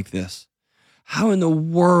hole like this? How in the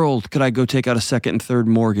world could I go take out a second and third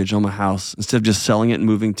mortgage on my house instead of just selling it and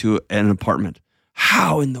moving to an apartment?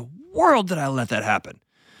 How in the world did I let that happen?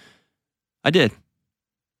 I did.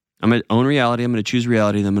 I'm going to own reality. I'm going to choose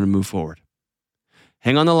reality. And I'm going to move forward.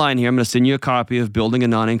 Hang on the line here. I'm going to send you a copy of Building a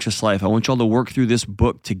Non-Anxious Life. I want y'all to work through this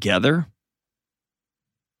book together.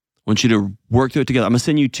 I want you to work through it together. I'm going to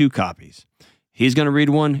send you 2 copies. He's going to read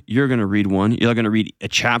one. You're going to read one. You're going to read a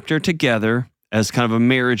chapter together as kind of a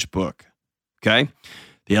marriage book. Okay?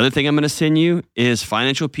 The other thing I'm going to send you is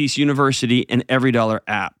Financial Peace University and EveryDollar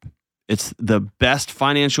app. It's the best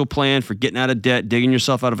financial plan for getting out of debt, digging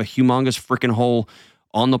yourself out of a humongous freaking hole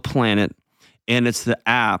on the planet. And it's the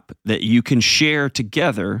app that you can share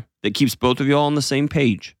together that keeps both of you all on the same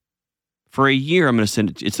page. For a year, I'm going to send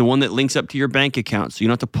it. It's the one that links up to your bank account, so you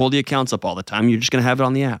don't have to pull the accounts up all the time. You're just going to have it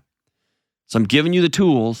on the app. So I'm giving you the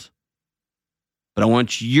tools, but I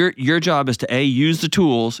want your job is to A, use the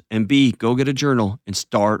tools, and B, go get a journal and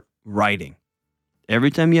start writing.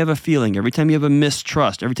 Every time you have a feeling, every time you have a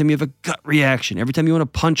mistrust, every time you have a gut reaction, every time you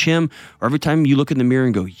want to punch him, or every time you look in the mirror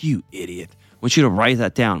and go, you idiot, I want you to write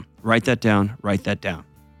that down. Write that down. Write that down.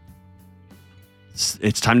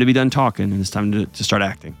 It's time to be done talking, and it's time to start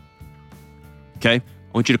acting. Okay? I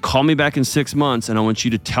want you to call me back in 6 months, and I want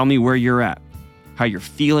you to tell me where you're at, how you're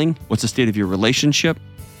feeling, what's the state of your relationship.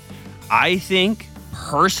 I think,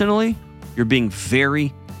 personally, you're being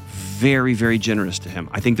very, very, very generous to him.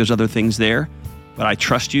 I think there's other things there, but I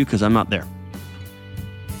trust you because I'm not there.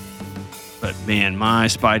 But man, my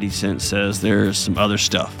spidey sense says there's some other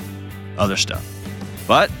stuff.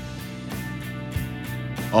 But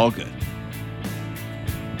all good.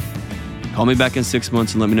 Call me back in 6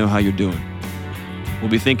 months and let me know how you're doing.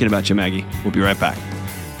 We'll be thinking about you, Maggie. We'll be right back.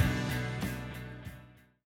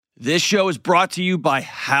 This show is brought to you by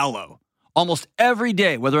Hallow. Almost every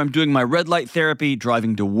day, whether I'm doing my red light therapy,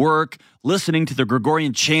 driving to work, listening to the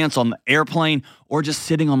Gregorian chants on the airplane, or just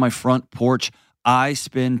sitting on my front porch, I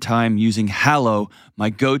spend time using Hallow, my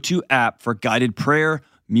go-to app for guided prayer,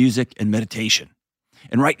 music, and meditation.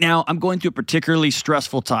 And right now, I'm going through a particularly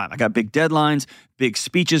stressful time. I got big deadlines, big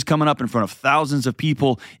speeches coming up in front of thousands of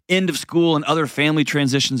people, end of school and other family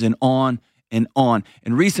transitions, and on and on.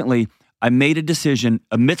 And recently, I made a decision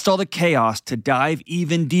amidst all the chaos to dive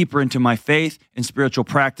even deeper into my faith and spiritual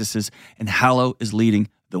practices, and Hallow is leading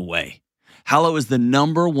the way. Hallow is the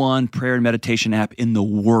 #1 prayer and meditation app in the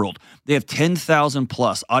world. They have 10,000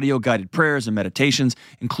 plus audio guided prayers and meditations,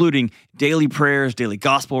 including daily prayers, daily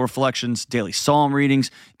gospel reflections, daily psalm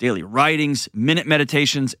readings, daily writings, minute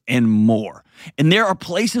meditations, and more. And there are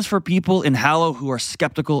places for people in Hallow who are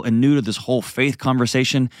skeptical and new to this whole faith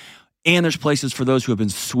conversation. And there's places for those who have been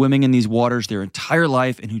swimming in these waters their entire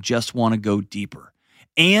life and who just want to go deeper.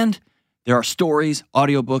 And there are stories,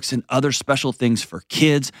 audiobooks, and other special things for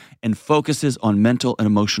kids and focuses on mental and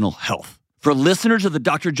emotional health. For listeners of the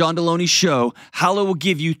Dr. John Deloney Show, Hallow will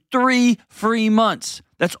give you 3 free months.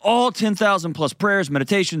 That's all 10,000 plus prayers,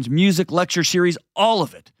 meditations, music, lecture series, all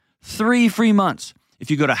of it. 3 free months if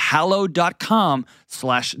you go to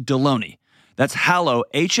hallow.com/Deloney. That's Hallow,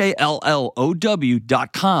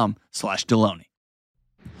 HALLOW.com/Deloney.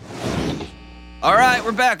 All right,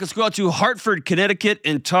 we're back. Let's go out to Hartford, Connecticut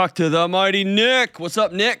and talk to the mighty Nick. What's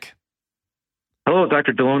up, Nick? Hello,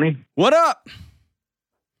 Dr. Deloney. What up?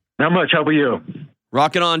 Not much. How about you?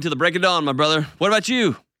 Rocking on to the break of dawn, my brother. What about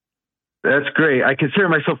you? That's great. I consider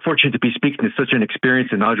myself fortunate to be speaking to such an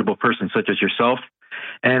experienced and knowledgeable person such as yourself.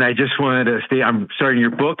 And I just wanted to say I'm starting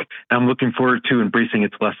your book, and I'm looking forward to embracing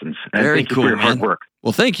its lessons. And Very thank cool, you for your man. hard work.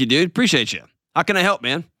 Well, thank you, dude. Appreciate you. How can I help,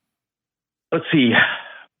 man? Let's see.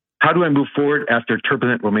 How do I move forward after a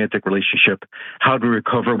turbulent romantic relationship? How do I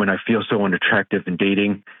recover when I feel so unattractive in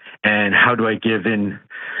dating? And how do I give in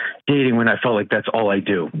dating when I felt like that's all I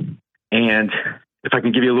do? And if I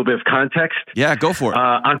can give you a little bit of context. Yeah, go for it.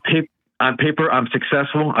 On paper, I'm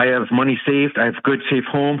successful. I have money saved. I have a good, safe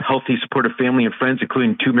home, healthy, supportive family and friends,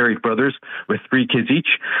 including 2 married brothers with 3 kids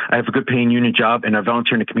each. I have a good paying union job, and I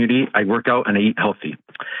volunteer in the community. I work out, and I eat healthy.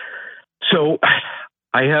 So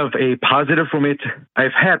I've had positive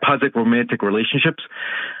romantic relationships,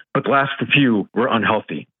 but the last few were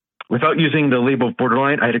unhealthy. Without using the label of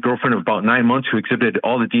borderline, I had a girlfriend of about 9 months who exhibited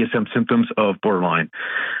all the DSM symptoms of borderline.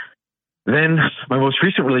 Then my most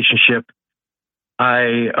recent relationship,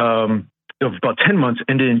 of about 10 months,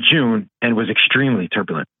 ended in June and was extremely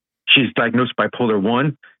turbulent. She's diagnosed bipolar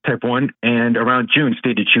 1, type 1, and around June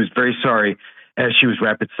stated she was very sorry as she was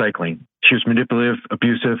rapid cycling. She was manipulative,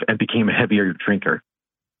 abusive, and became a heavier drinker.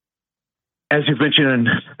 As you've mentioned on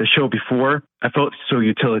the show before, I felt so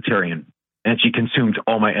utilitarian, and she consumed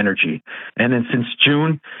all my energy. And then since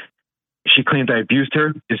June, she claimed I abused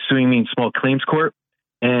her, is suing me in small claims court,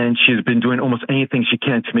 and she's been doing almost anything she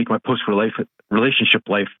can to make my post-relationship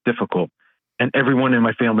life difficult. And everyone in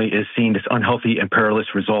my family is seeing this unhealthy and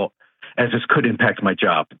perilous result, as this could impact my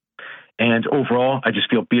job. And overall, I just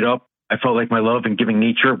feel beat up. I felt like my love and giving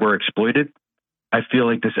nature were exploited. I feel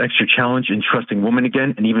like this extra challenge in trusting women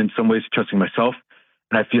again, and even in some ways trusting myself.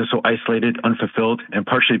 And I feel so isolated, unfulfilled, and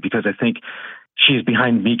partially because I think she's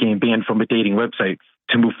behind me getting banned from a dating website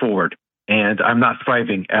to move forward. And I'm not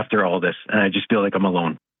thriving after all this, and I just feel like I'm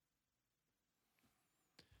alone.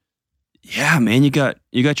 Yeah, man, you got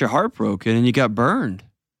your heart broken and you got burned.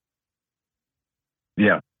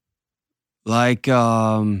 Yeah. Like,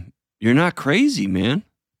 you're not crazy, man.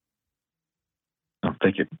 Oh,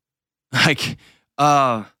 thank you. Like,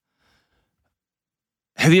 have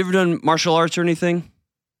you ever done martial arts or anything?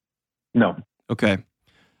 No. Okay. I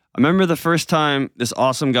remember the first time this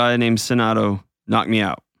awesome guy named Sonato knocked me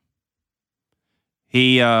out.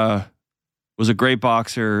 He was a great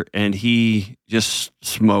boxer, and he just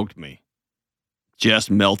smoked me.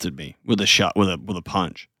 Just melted me with a shot, with a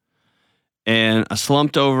punch. And I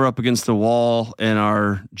slumped over up against the wall in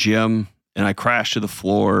our gym, and I crashed to the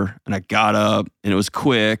floor, and I got up, and it was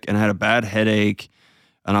quick, and I had a bad headache,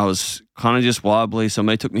 and I was kind of just wobbly.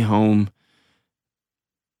 Somebody took me home.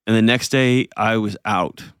 And the next day, I was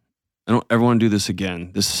out. I don't ever want to do this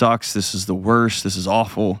again. This sucks. This is the worst. This is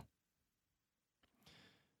awful.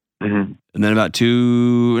 Mm-hmm. And then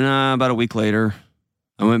about a week later,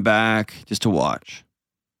 I went back just to watch.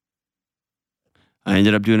 I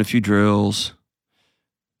ended up doing a few drills.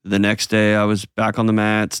 The next day, I was back on the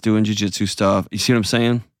mats doing jiu-jitsu stuff. You see what I'm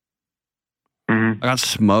saying? Mm-hmm. I got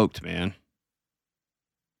smoked, man.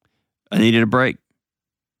 I needed a break.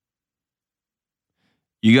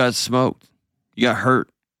 You got smoked. You got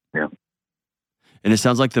hurt. Yeah. And it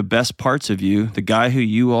sounds like the best parts of you, the guy who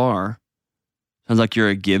you are, sounds like you're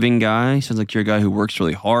a giving guy. Sounds like you're a guy who works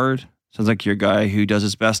really hard. Sounds like you're a guy who does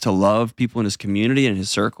his best to love people in his community and his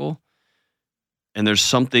circle. And there's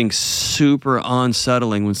something super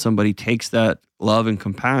unsettling when somebody takes that love and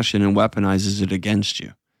compassion and weaponizes it against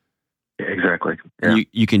you. Exactly. Yeah.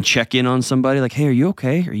 You can check in on somebody like, hey, are you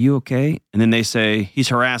okay? Are you okay? And then they say, he's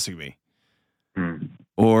harassing me. Mm.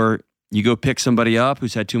 Or you go pick somebody up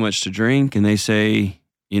who's had too much to drink and they say,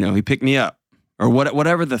 he picked me up. Or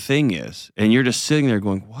whatever the thing is. And you're just sitting there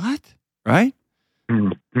going, what? right?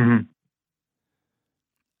 Mm-hmm.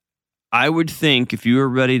 I would think if you were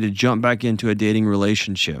ready to jump back into a dating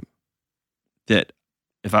relationship, that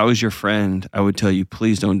if I was your friend, I would tell you,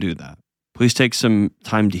 please don't do that. Please take some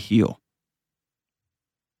time to heal.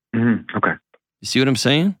 Mm-hmm. Okay. You see what I'm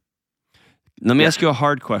saying? Let me ask you a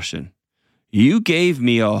hard question. You gave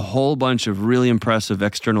me a whole bunch of really impressive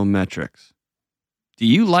external metrics. Do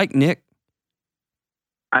you like Nick?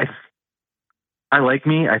 I like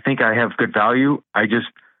me. I think I have good value. I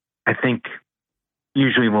think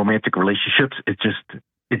usually in romantic relationships,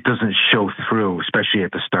 it doesn't show through, especially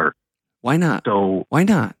at the start. Why not? So why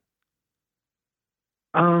not?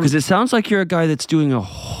 Because it sounds like you're a guy that's doing a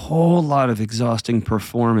whole lot of exhausting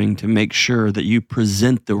performing to make sure that you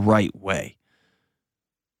present the right way.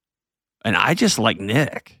 And I just like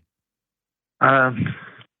Nick. Yeah,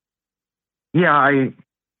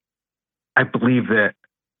 I believe that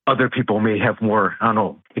other people may have more, I don't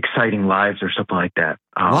know, exciting lives or something like that.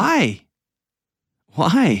 Why?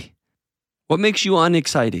 Why? What makes you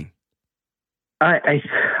unexciting?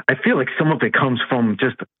 I feel like some of it comes from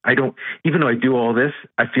even though I do all this,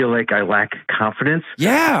 I feel like I lack confidence.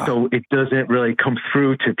 Yeah. So it doesn't really come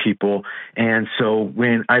through to people. And so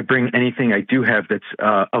when I bring anything I do have that's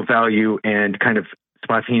of value and kind of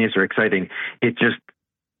spontaneous or exciting,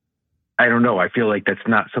 I don't know. I feel like that's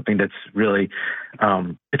not something that's really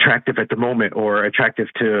attractive at the moment or attractive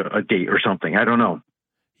to a date or something. I don't know.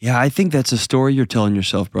 Yeah, I think that's a story you're telling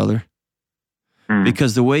yourself, brother.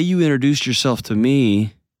 Because the way you introduced yourself to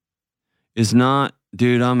me is not,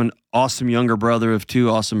 dude, I'm an awesome younger brother of two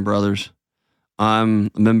awesome brothers.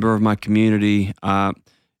 I'm a member of my community.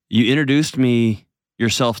 You introduced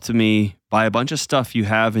yourself to me by a bunch of stuff you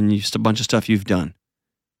have and just a bunch of stuff you've done.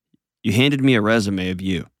 You handed me a resume of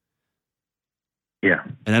you. Yeah.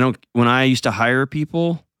 And when I used to hire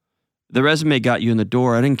people, the resume got you in the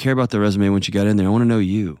door. I didn't care about the resume once you got in there. I want to know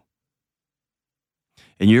you.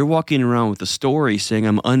 And you're walking around with a story saying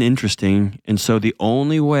I'm uninteresting. And so the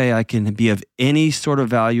only way I can be of any sort of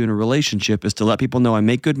value in a relationship is to let people know I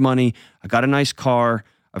make good money. I got a nice car.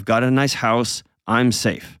 I've got a nice house. I'm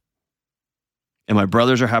safe. And my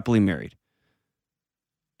brothers are happily married.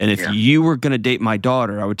 And if you were going to date my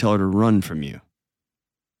daughter, I would tell her to run from you.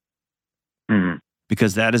 Mm-hmm.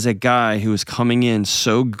 Because that is a guy who is coming in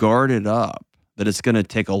so guarded up that it's going to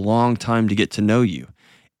take a long time to get to know you.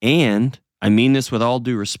 And I mean this with all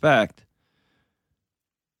due respect,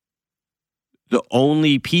 the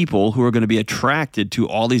only people who are going to be attracted to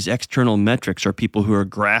all these external metrics are people who are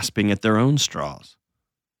grasping at their own straws.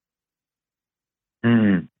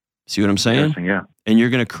 See what I'm saying? Yeah. And you're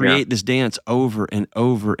going to create this dance over and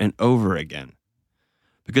over and over again.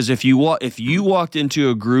 Because if you walked into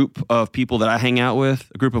a group of people that I hang out with,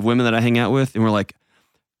 a group of women that I hang out with, and we're like,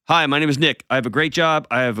 hi, my name is Nick. I have a great job.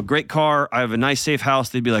 I have a great car. I have a nice, safe house.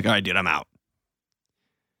 They'd be like, all right, dude, I'm out.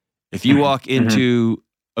 If you walk into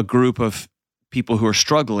a group of people who are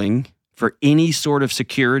struggling for any sort of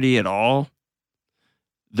security at all,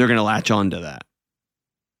 they're going to latch on to that.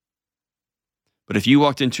 But if you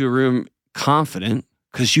walked into a room confident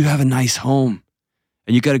because you have a nice home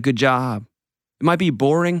and you got a good job, it might be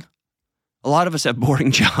boring. A lot of us have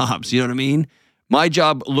boring jobs. You know what I mean? My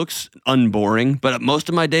job looks unboring, but most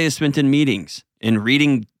of my day is spent in meetings and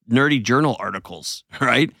reading nerdy journal articles,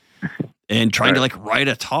 right? And trying to write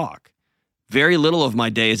a talk. Very little of my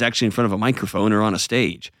day is actually in front of a microphone or on a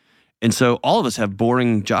stage. And so all of us have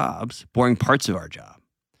boring jobs, boring parts of our job.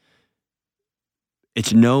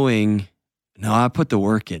 It's knowing, no, I put the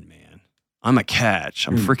work in, man. I'm a catch.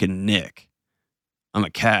 I'm freaking Nick. I'm a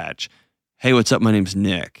catch. Hey, what's up? My name's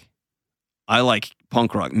Nick. I like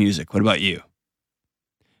punk rock music. What about you?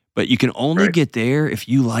 But you can only get there if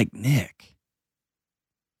you like Nick.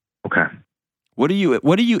 Okay. What are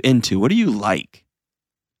you into? What do you like?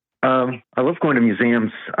 I love going to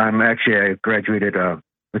museums. I graduated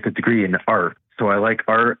with a degree in art. So I like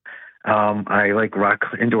art. I like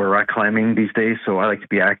indoor rock climbing these days. So I like to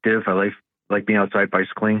be active. I like being outside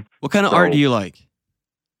bicycling. What kind of art do you like?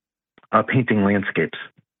 Painting landscapes.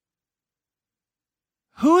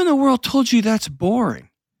 Who in the world told you that's boring?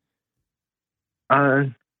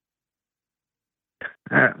 I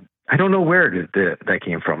don't know where that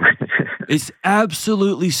came from. It's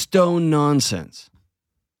absolutely stone nonsense.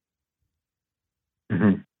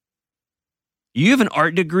 Mm-hmm. You have an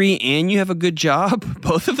art degree and you have a good job?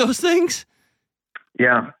 Both of those things?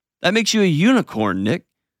 Yeah. That makes you a unicorn, Nick.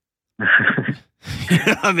 You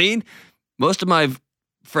know what I mean? Most of my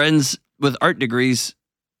friends with art degrees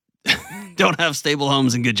don't have stable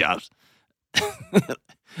homes and good jobs.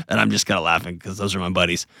 And I'm just kind of laughing because those are my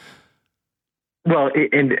buddies. Well,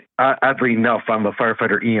 and oddly enough, I'm a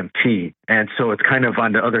firefighter EMT, and so it's kind of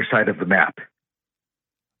on the other side of the map.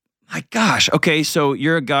 My gosh. Okay, so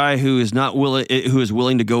you're a guy who is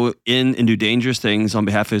willing to go in and do dangerous things on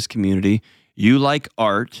behalf of his community. You like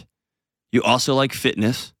art. You also like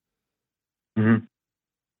fitness. Mm-hmm.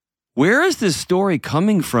 Where is this story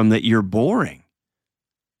coming from that you're boring?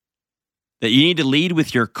 That you need to lead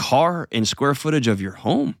with your car and square footage of your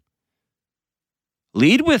home?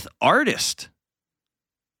 Lead with artist.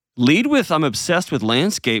 Lead with, I'm obsessed with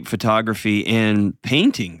landscape photography and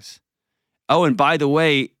paintings. Oh, and by the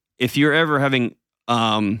way, if you're ever having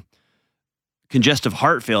congestive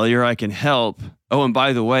heart failure, I can help. Oh, and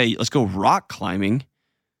by the way, let's go rock climbing.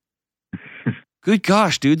 Good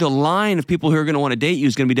gosh, dude, the line of people who are going to want to date you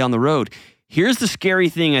is going to be down the road. Here's the scary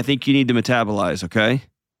thing I think you need to metabolize, okay?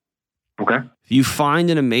 Okay. If you find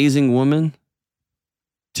an amazing woman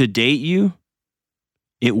to date you,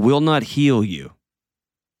 it will not heal you.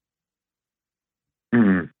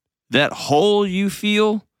 Mm-hmm. That hole you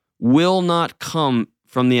feel will not come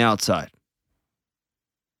from the outside.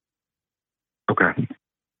 Okay.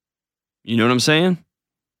 You know what I'm saying?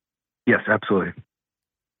 Yes, absolutely.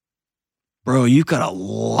 Bro, you've got a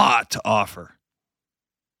lot to offer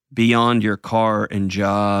beyond your car and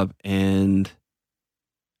job and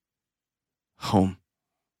home.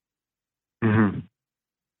 Mm-hmm.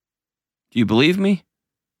 Do you believe me?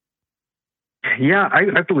 Yeah,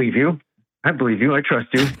 I believe you. I believe you. I trust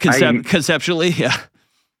you. Conceptually, yeah.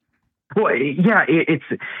 Well, yeah, it's.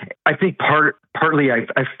 I think partly I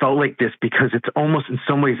felt like this because it's almost in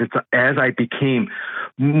some ways it's as I became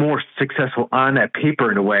more successful on that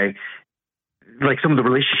paper in a way. Like some of the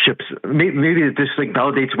relationships, maybe this like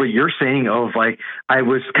validates what you're saying of like I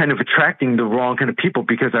was kind of attracting the wrong kind of people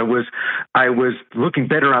because I was looking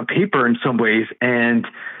better on paper in some ways and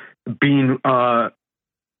being a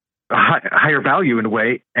higher value in a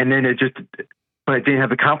way, and then but I didn't have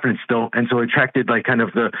the confidence still, and so I attracted like kind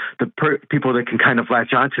of the people that can kind of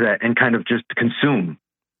latch onto that and kind of just consume.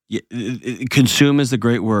 Yeah, consume is the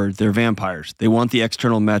great word. They're vampires. They want the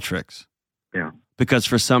external metrics. Yeah. Because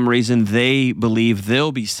for some reason they believe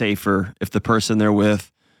they'll be safer if the person they're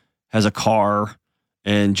with has a car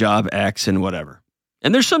and job X and whatever.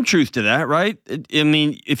 And there's some truth to that, right? I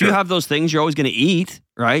mean, if you have those things, you're always going to eat,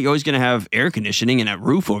 right? You're always going to have air conditioning and a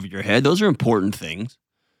roof over your head. Those are important things.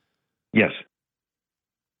 Yes.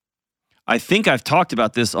 I think I've talked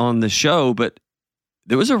about this on the show, but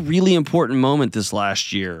there was a really important moment this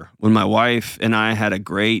last year when my wife and I had a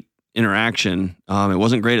great interaction. It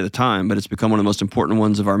wasn't great at the time, but it's become one of the most important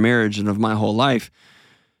ones of our marriage and of my whole life.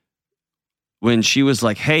 When she was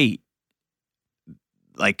like, hey,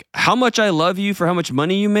 like how much I love you for how much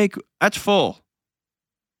money you make, that's full.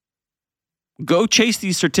 Go chase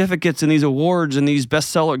these certificates and these awards and these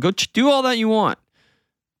bestseller. Go do all that you want.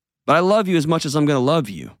 But I love you as much as I'm going to love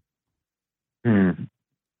you. Mm.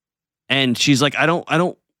 And she's like, I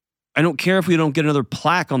don't care if we don't get another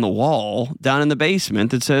plaque on the wall down in the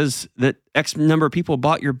basement that says that X number of people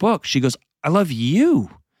bought your book. She goes, I love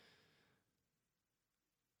you.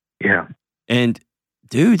 Yeah. And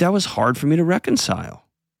dude, that was hard for me to reconcile.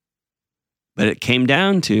 But it came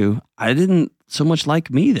down to, I didn't so much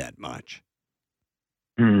like me that much.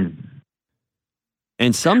 Mm.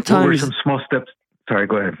 And sometimes... What were some small steps? Sorry,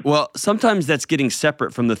 go ahead. Well, sometimes that's getting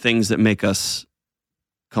separate from the things that make us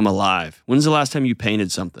come alive. When's the last time you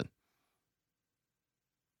painted something?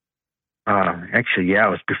 Actually, yeah,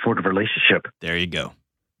 it was before the relationship. There you go.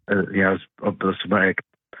 Yeah, it was like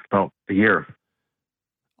about a year.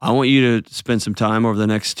 I want you to spend some time over the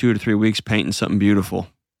next 2 to 3 weeks painting something beautiful.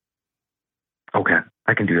 Okay,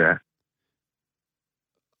 I can do that.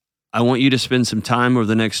 I want you to spend some time over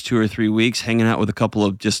the next 2 or 3 weeks hanging out with a couple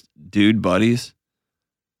of just dude buddies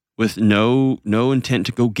with no intent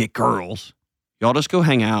to go get girls. Y'all just go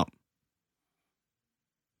hang out.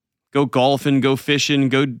 Go golfing, go fishing,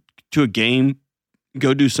 go to a game,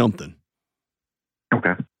 go do something.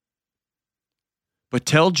 Okay. But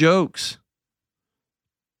tell jokes.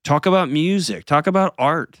 Talk about music. Talk about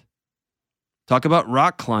art. Talk about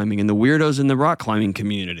rock climbing and the weirdos in the rock climbing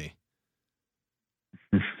community.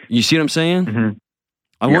 You see what I'm saying? Mm-hmm.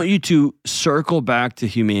 I want you to circle back to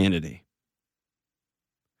humanity.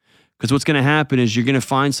 Because what's going to happen is you're going to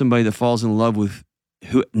find somebody that falls in love with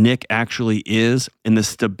who Nick actually is and the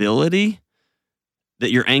stability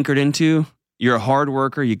that you're anchored into. You're a hard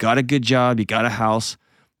worker. You got a good job. You got a house.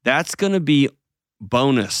 That's going to be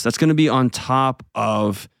bonus. That's going to be on top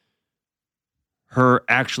of her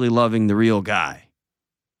actually loving the real guy.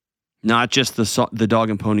 Not just the dog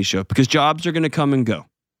and pony show. Because jobs are going to come and go.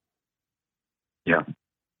 Yeah.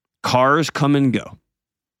 Cars come and go.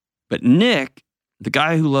 But Nick the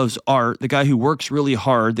guy who loves art, the guy who works really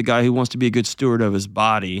hard, the guy who wants to be a good steward of his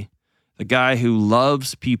body, the guy who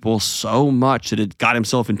loves people so much that it got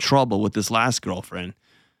himself in trouble with this last girlfriend,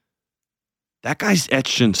 that guy's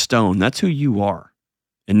etched in stone. That's who you are.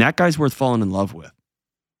 And that guy's worth falling in love with.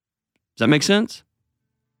 Does that make sense?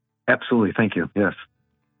 Absolutely. Thank you. Yes.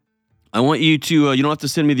 I want you to, you don't have to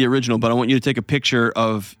send me the original, but I want you to take a picture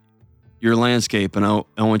of your landscape, and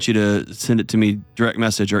I want you to send it to me direct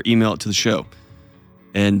message or email it to the show.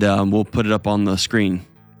 And we'll put it up on the screen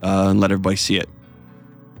and let everybody see it.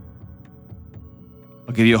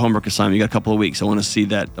 I'll give you a homework assignment. You got a couple of weeks. I want to see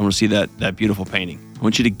that. I want to see that beautiful painting. I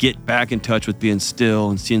want you to get back in touch with being still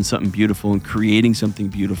and seeing something beautiful and creating something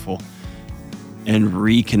beautiful and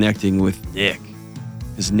reconnecting with Nick.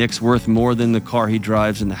 Because Nick's worth more than the car he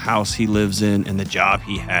drives and the house he lives in and the job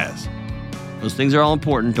he has. Those things are all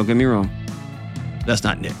important. Don't get me wrong. That's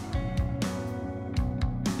not Nick.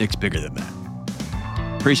 Nick's bigger than that.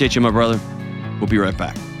 Appreciate you, my brother. We'll be right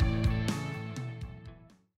back.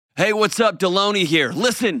 Hey, what's up? Deloney here.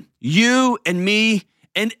 Listen, you and me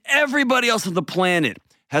and everybody else on the planet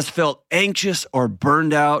has felt anxious or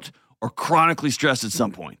burned out or chronically stressed at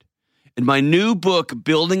some point. In my new book,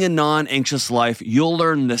 Building a Non-Anxious Life, you'll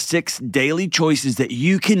learn the 6 daily choices that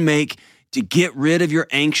you can make to get rid of your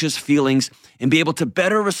anxious feelings and be able to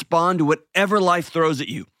better respond to whatever life throws at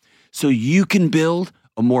you so you can build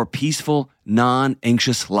a more peaceful,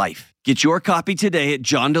 non-anxious life. Get your copy today at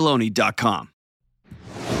johndeloney.com.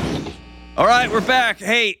 All right, we're back.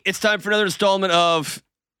 Hey, it's time for another installment of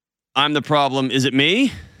I'm the Problem. Is it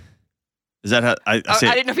me? Is that how I say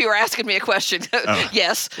it? I didn't know if you were asking me a question. Oh,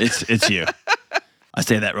 yes. It's you. I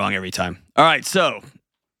say that wrong every time. All right, so.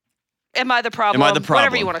 Am I the problem? Am I the problem?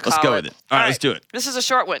 Whatever you want to call it. Let's go with it. All right, let's do it. This is a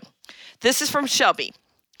short one. This is from Shelby.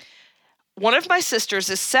 One of my sisters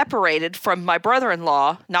is separated from my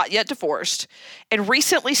brother-in-law, not yet divorced, and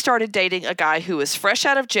recently started dating a guy who is fresh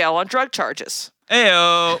out of jail on drug charges.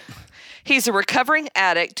 Heyo. He's a recovering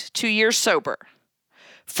addict, 2 years sober.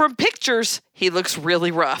 From pictures, he looks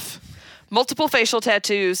really rough. Multiple facial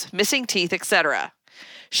tattoos, missing teeth, etc.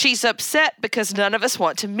 She's upset because none of us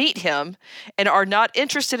want to meet him and are not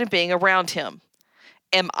interested in being around him.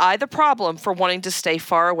 Am I the problem for wanting to stay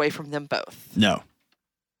far away from them both? No.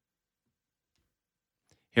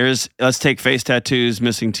 Let's take face tattoos,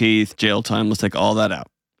 missing teeth, jail time. Let's take all that out.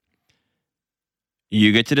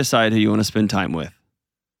 You get to decide who you want to spend time with.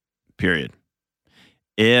 Period.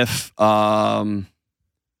 If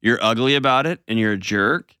you're ugly about it and you're a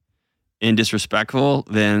jerk and disrespectful,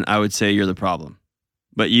 then I would say you're the problem.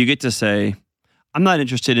 But you get to say, I'm not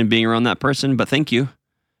interested in being around that person, but thank you.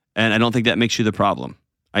 And I don't think that makes you the problem.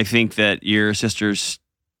 I think that your sister's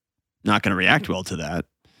not going to react well to that.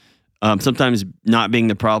 Sometimes not being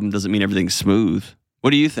the problem doesn't mean everything's smooth. What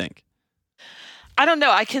do you think? I don't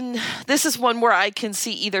know. This is one where I can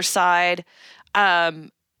see either side of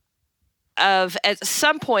at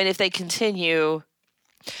some point if they continue,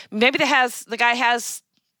 maybe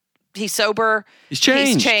he's sober. He's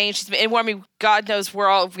changed. And I mean, God knows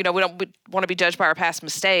we don't want to be judged by our past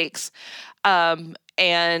mistakes. And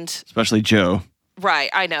especially Joe. Right.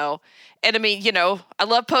 I know. And I mean, I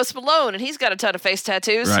love Post Malone and he's got a ton of face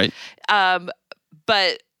tattoos. Right.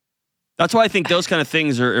 But that's why I think those kind of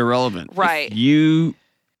things are irrelevant. Right. If you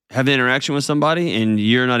have an interaction with somebody and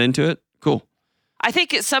you're not into it, cool. I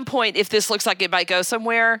think at some point, if this looks like it might go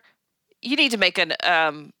somewhere, you need to make not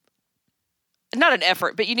an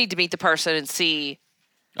effort, but you need to meet the person and see.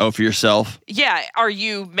 Oh, for yourself? Yeah. Are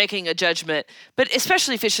you making a judgment? But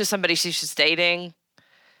especially if it's just somebody she's just dating,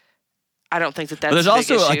 I don't think that's but there's a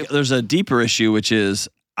big also issue. there's a deeper issue, which is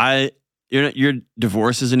your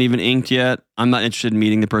divorce isn't even inked yet. I'm not interested in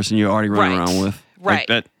meeting the person you're already running around with. Right.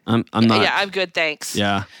 Like I'm not. Yeah, I'm good, thanks.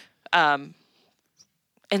 Yeah.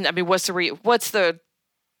 And I mean, what's the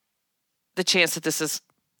chance that this is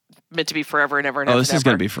meant to be forever and ever and ever? Oh, this is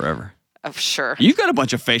going to be forever. Oh, sure. You've got a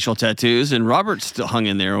bunch of facial tattoos, and Robert's still hung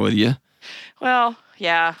in there with you. Well,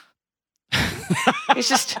 yeah. It's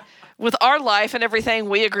just with our life and everything,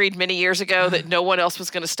 we agreed many years ago that no one else was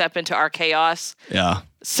going to step into our chaos. Yeah.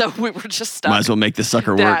 So we were just stuck. Might as well make this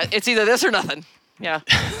sucker work. Yeah, it's either this or nothing. Yeah.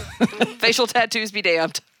 Facial tattoos be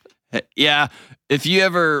damned. Yeah. If you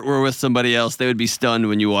ever were with somebody else, they would be stunned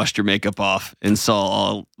when you washed your makeup off and saw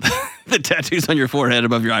all the tattoos on your forehead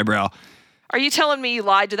above your eyebrow. Are you telling me you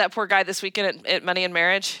lied to that poor guy this weekend at Money and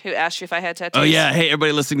Marriage who asked you if I had tattoos? Oh, yeah. Hey,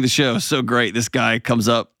 everybody listening to the show. So great. This guy comes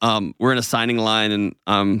up. We're in a signing line, and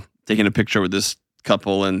I'm taking a picture with this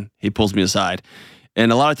couple, and he pulls me aside.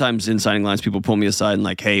 And a lot of times in signing lines, people pull me aside and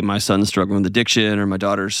like, hey, my son's struggling with addiction, or my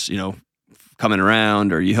daughter's, coming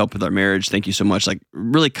around, or you help with our marriage. Thank you so much. Like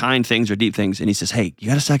really kind things or deep things. And he says, hey, you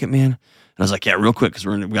got a second, man? And I was like, yeah, real quick, because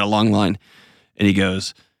we got a long line. And he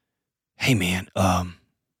goes, hey, man,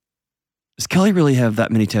 does Kelly really have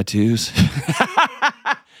that many tattoos?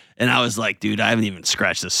 And I was like, dude, I haven't even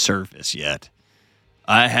scratched the surface yet.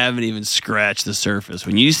 I haven't even scratched the surface.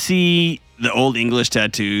 When you see the Old English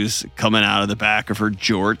tattoos coming out of the back of her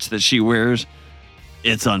jorts that she wears,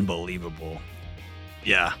 it's unbelievable.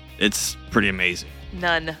 Yeah, it's pretty amazing.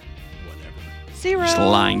 None. Whatever. 0. Just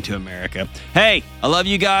lying to America. Hey, I love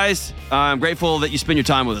you guys. I'm grateful that you spend your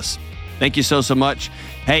time with us. Thank you so much.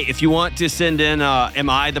 Hey, if you want to send in, am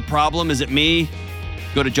I the problem? Is it me?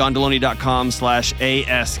 Go to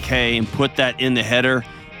johndeloney.com/ASK and put that in the header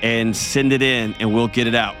and send it in, and we'll get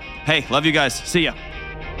it out. Hey, love you guys. See ya.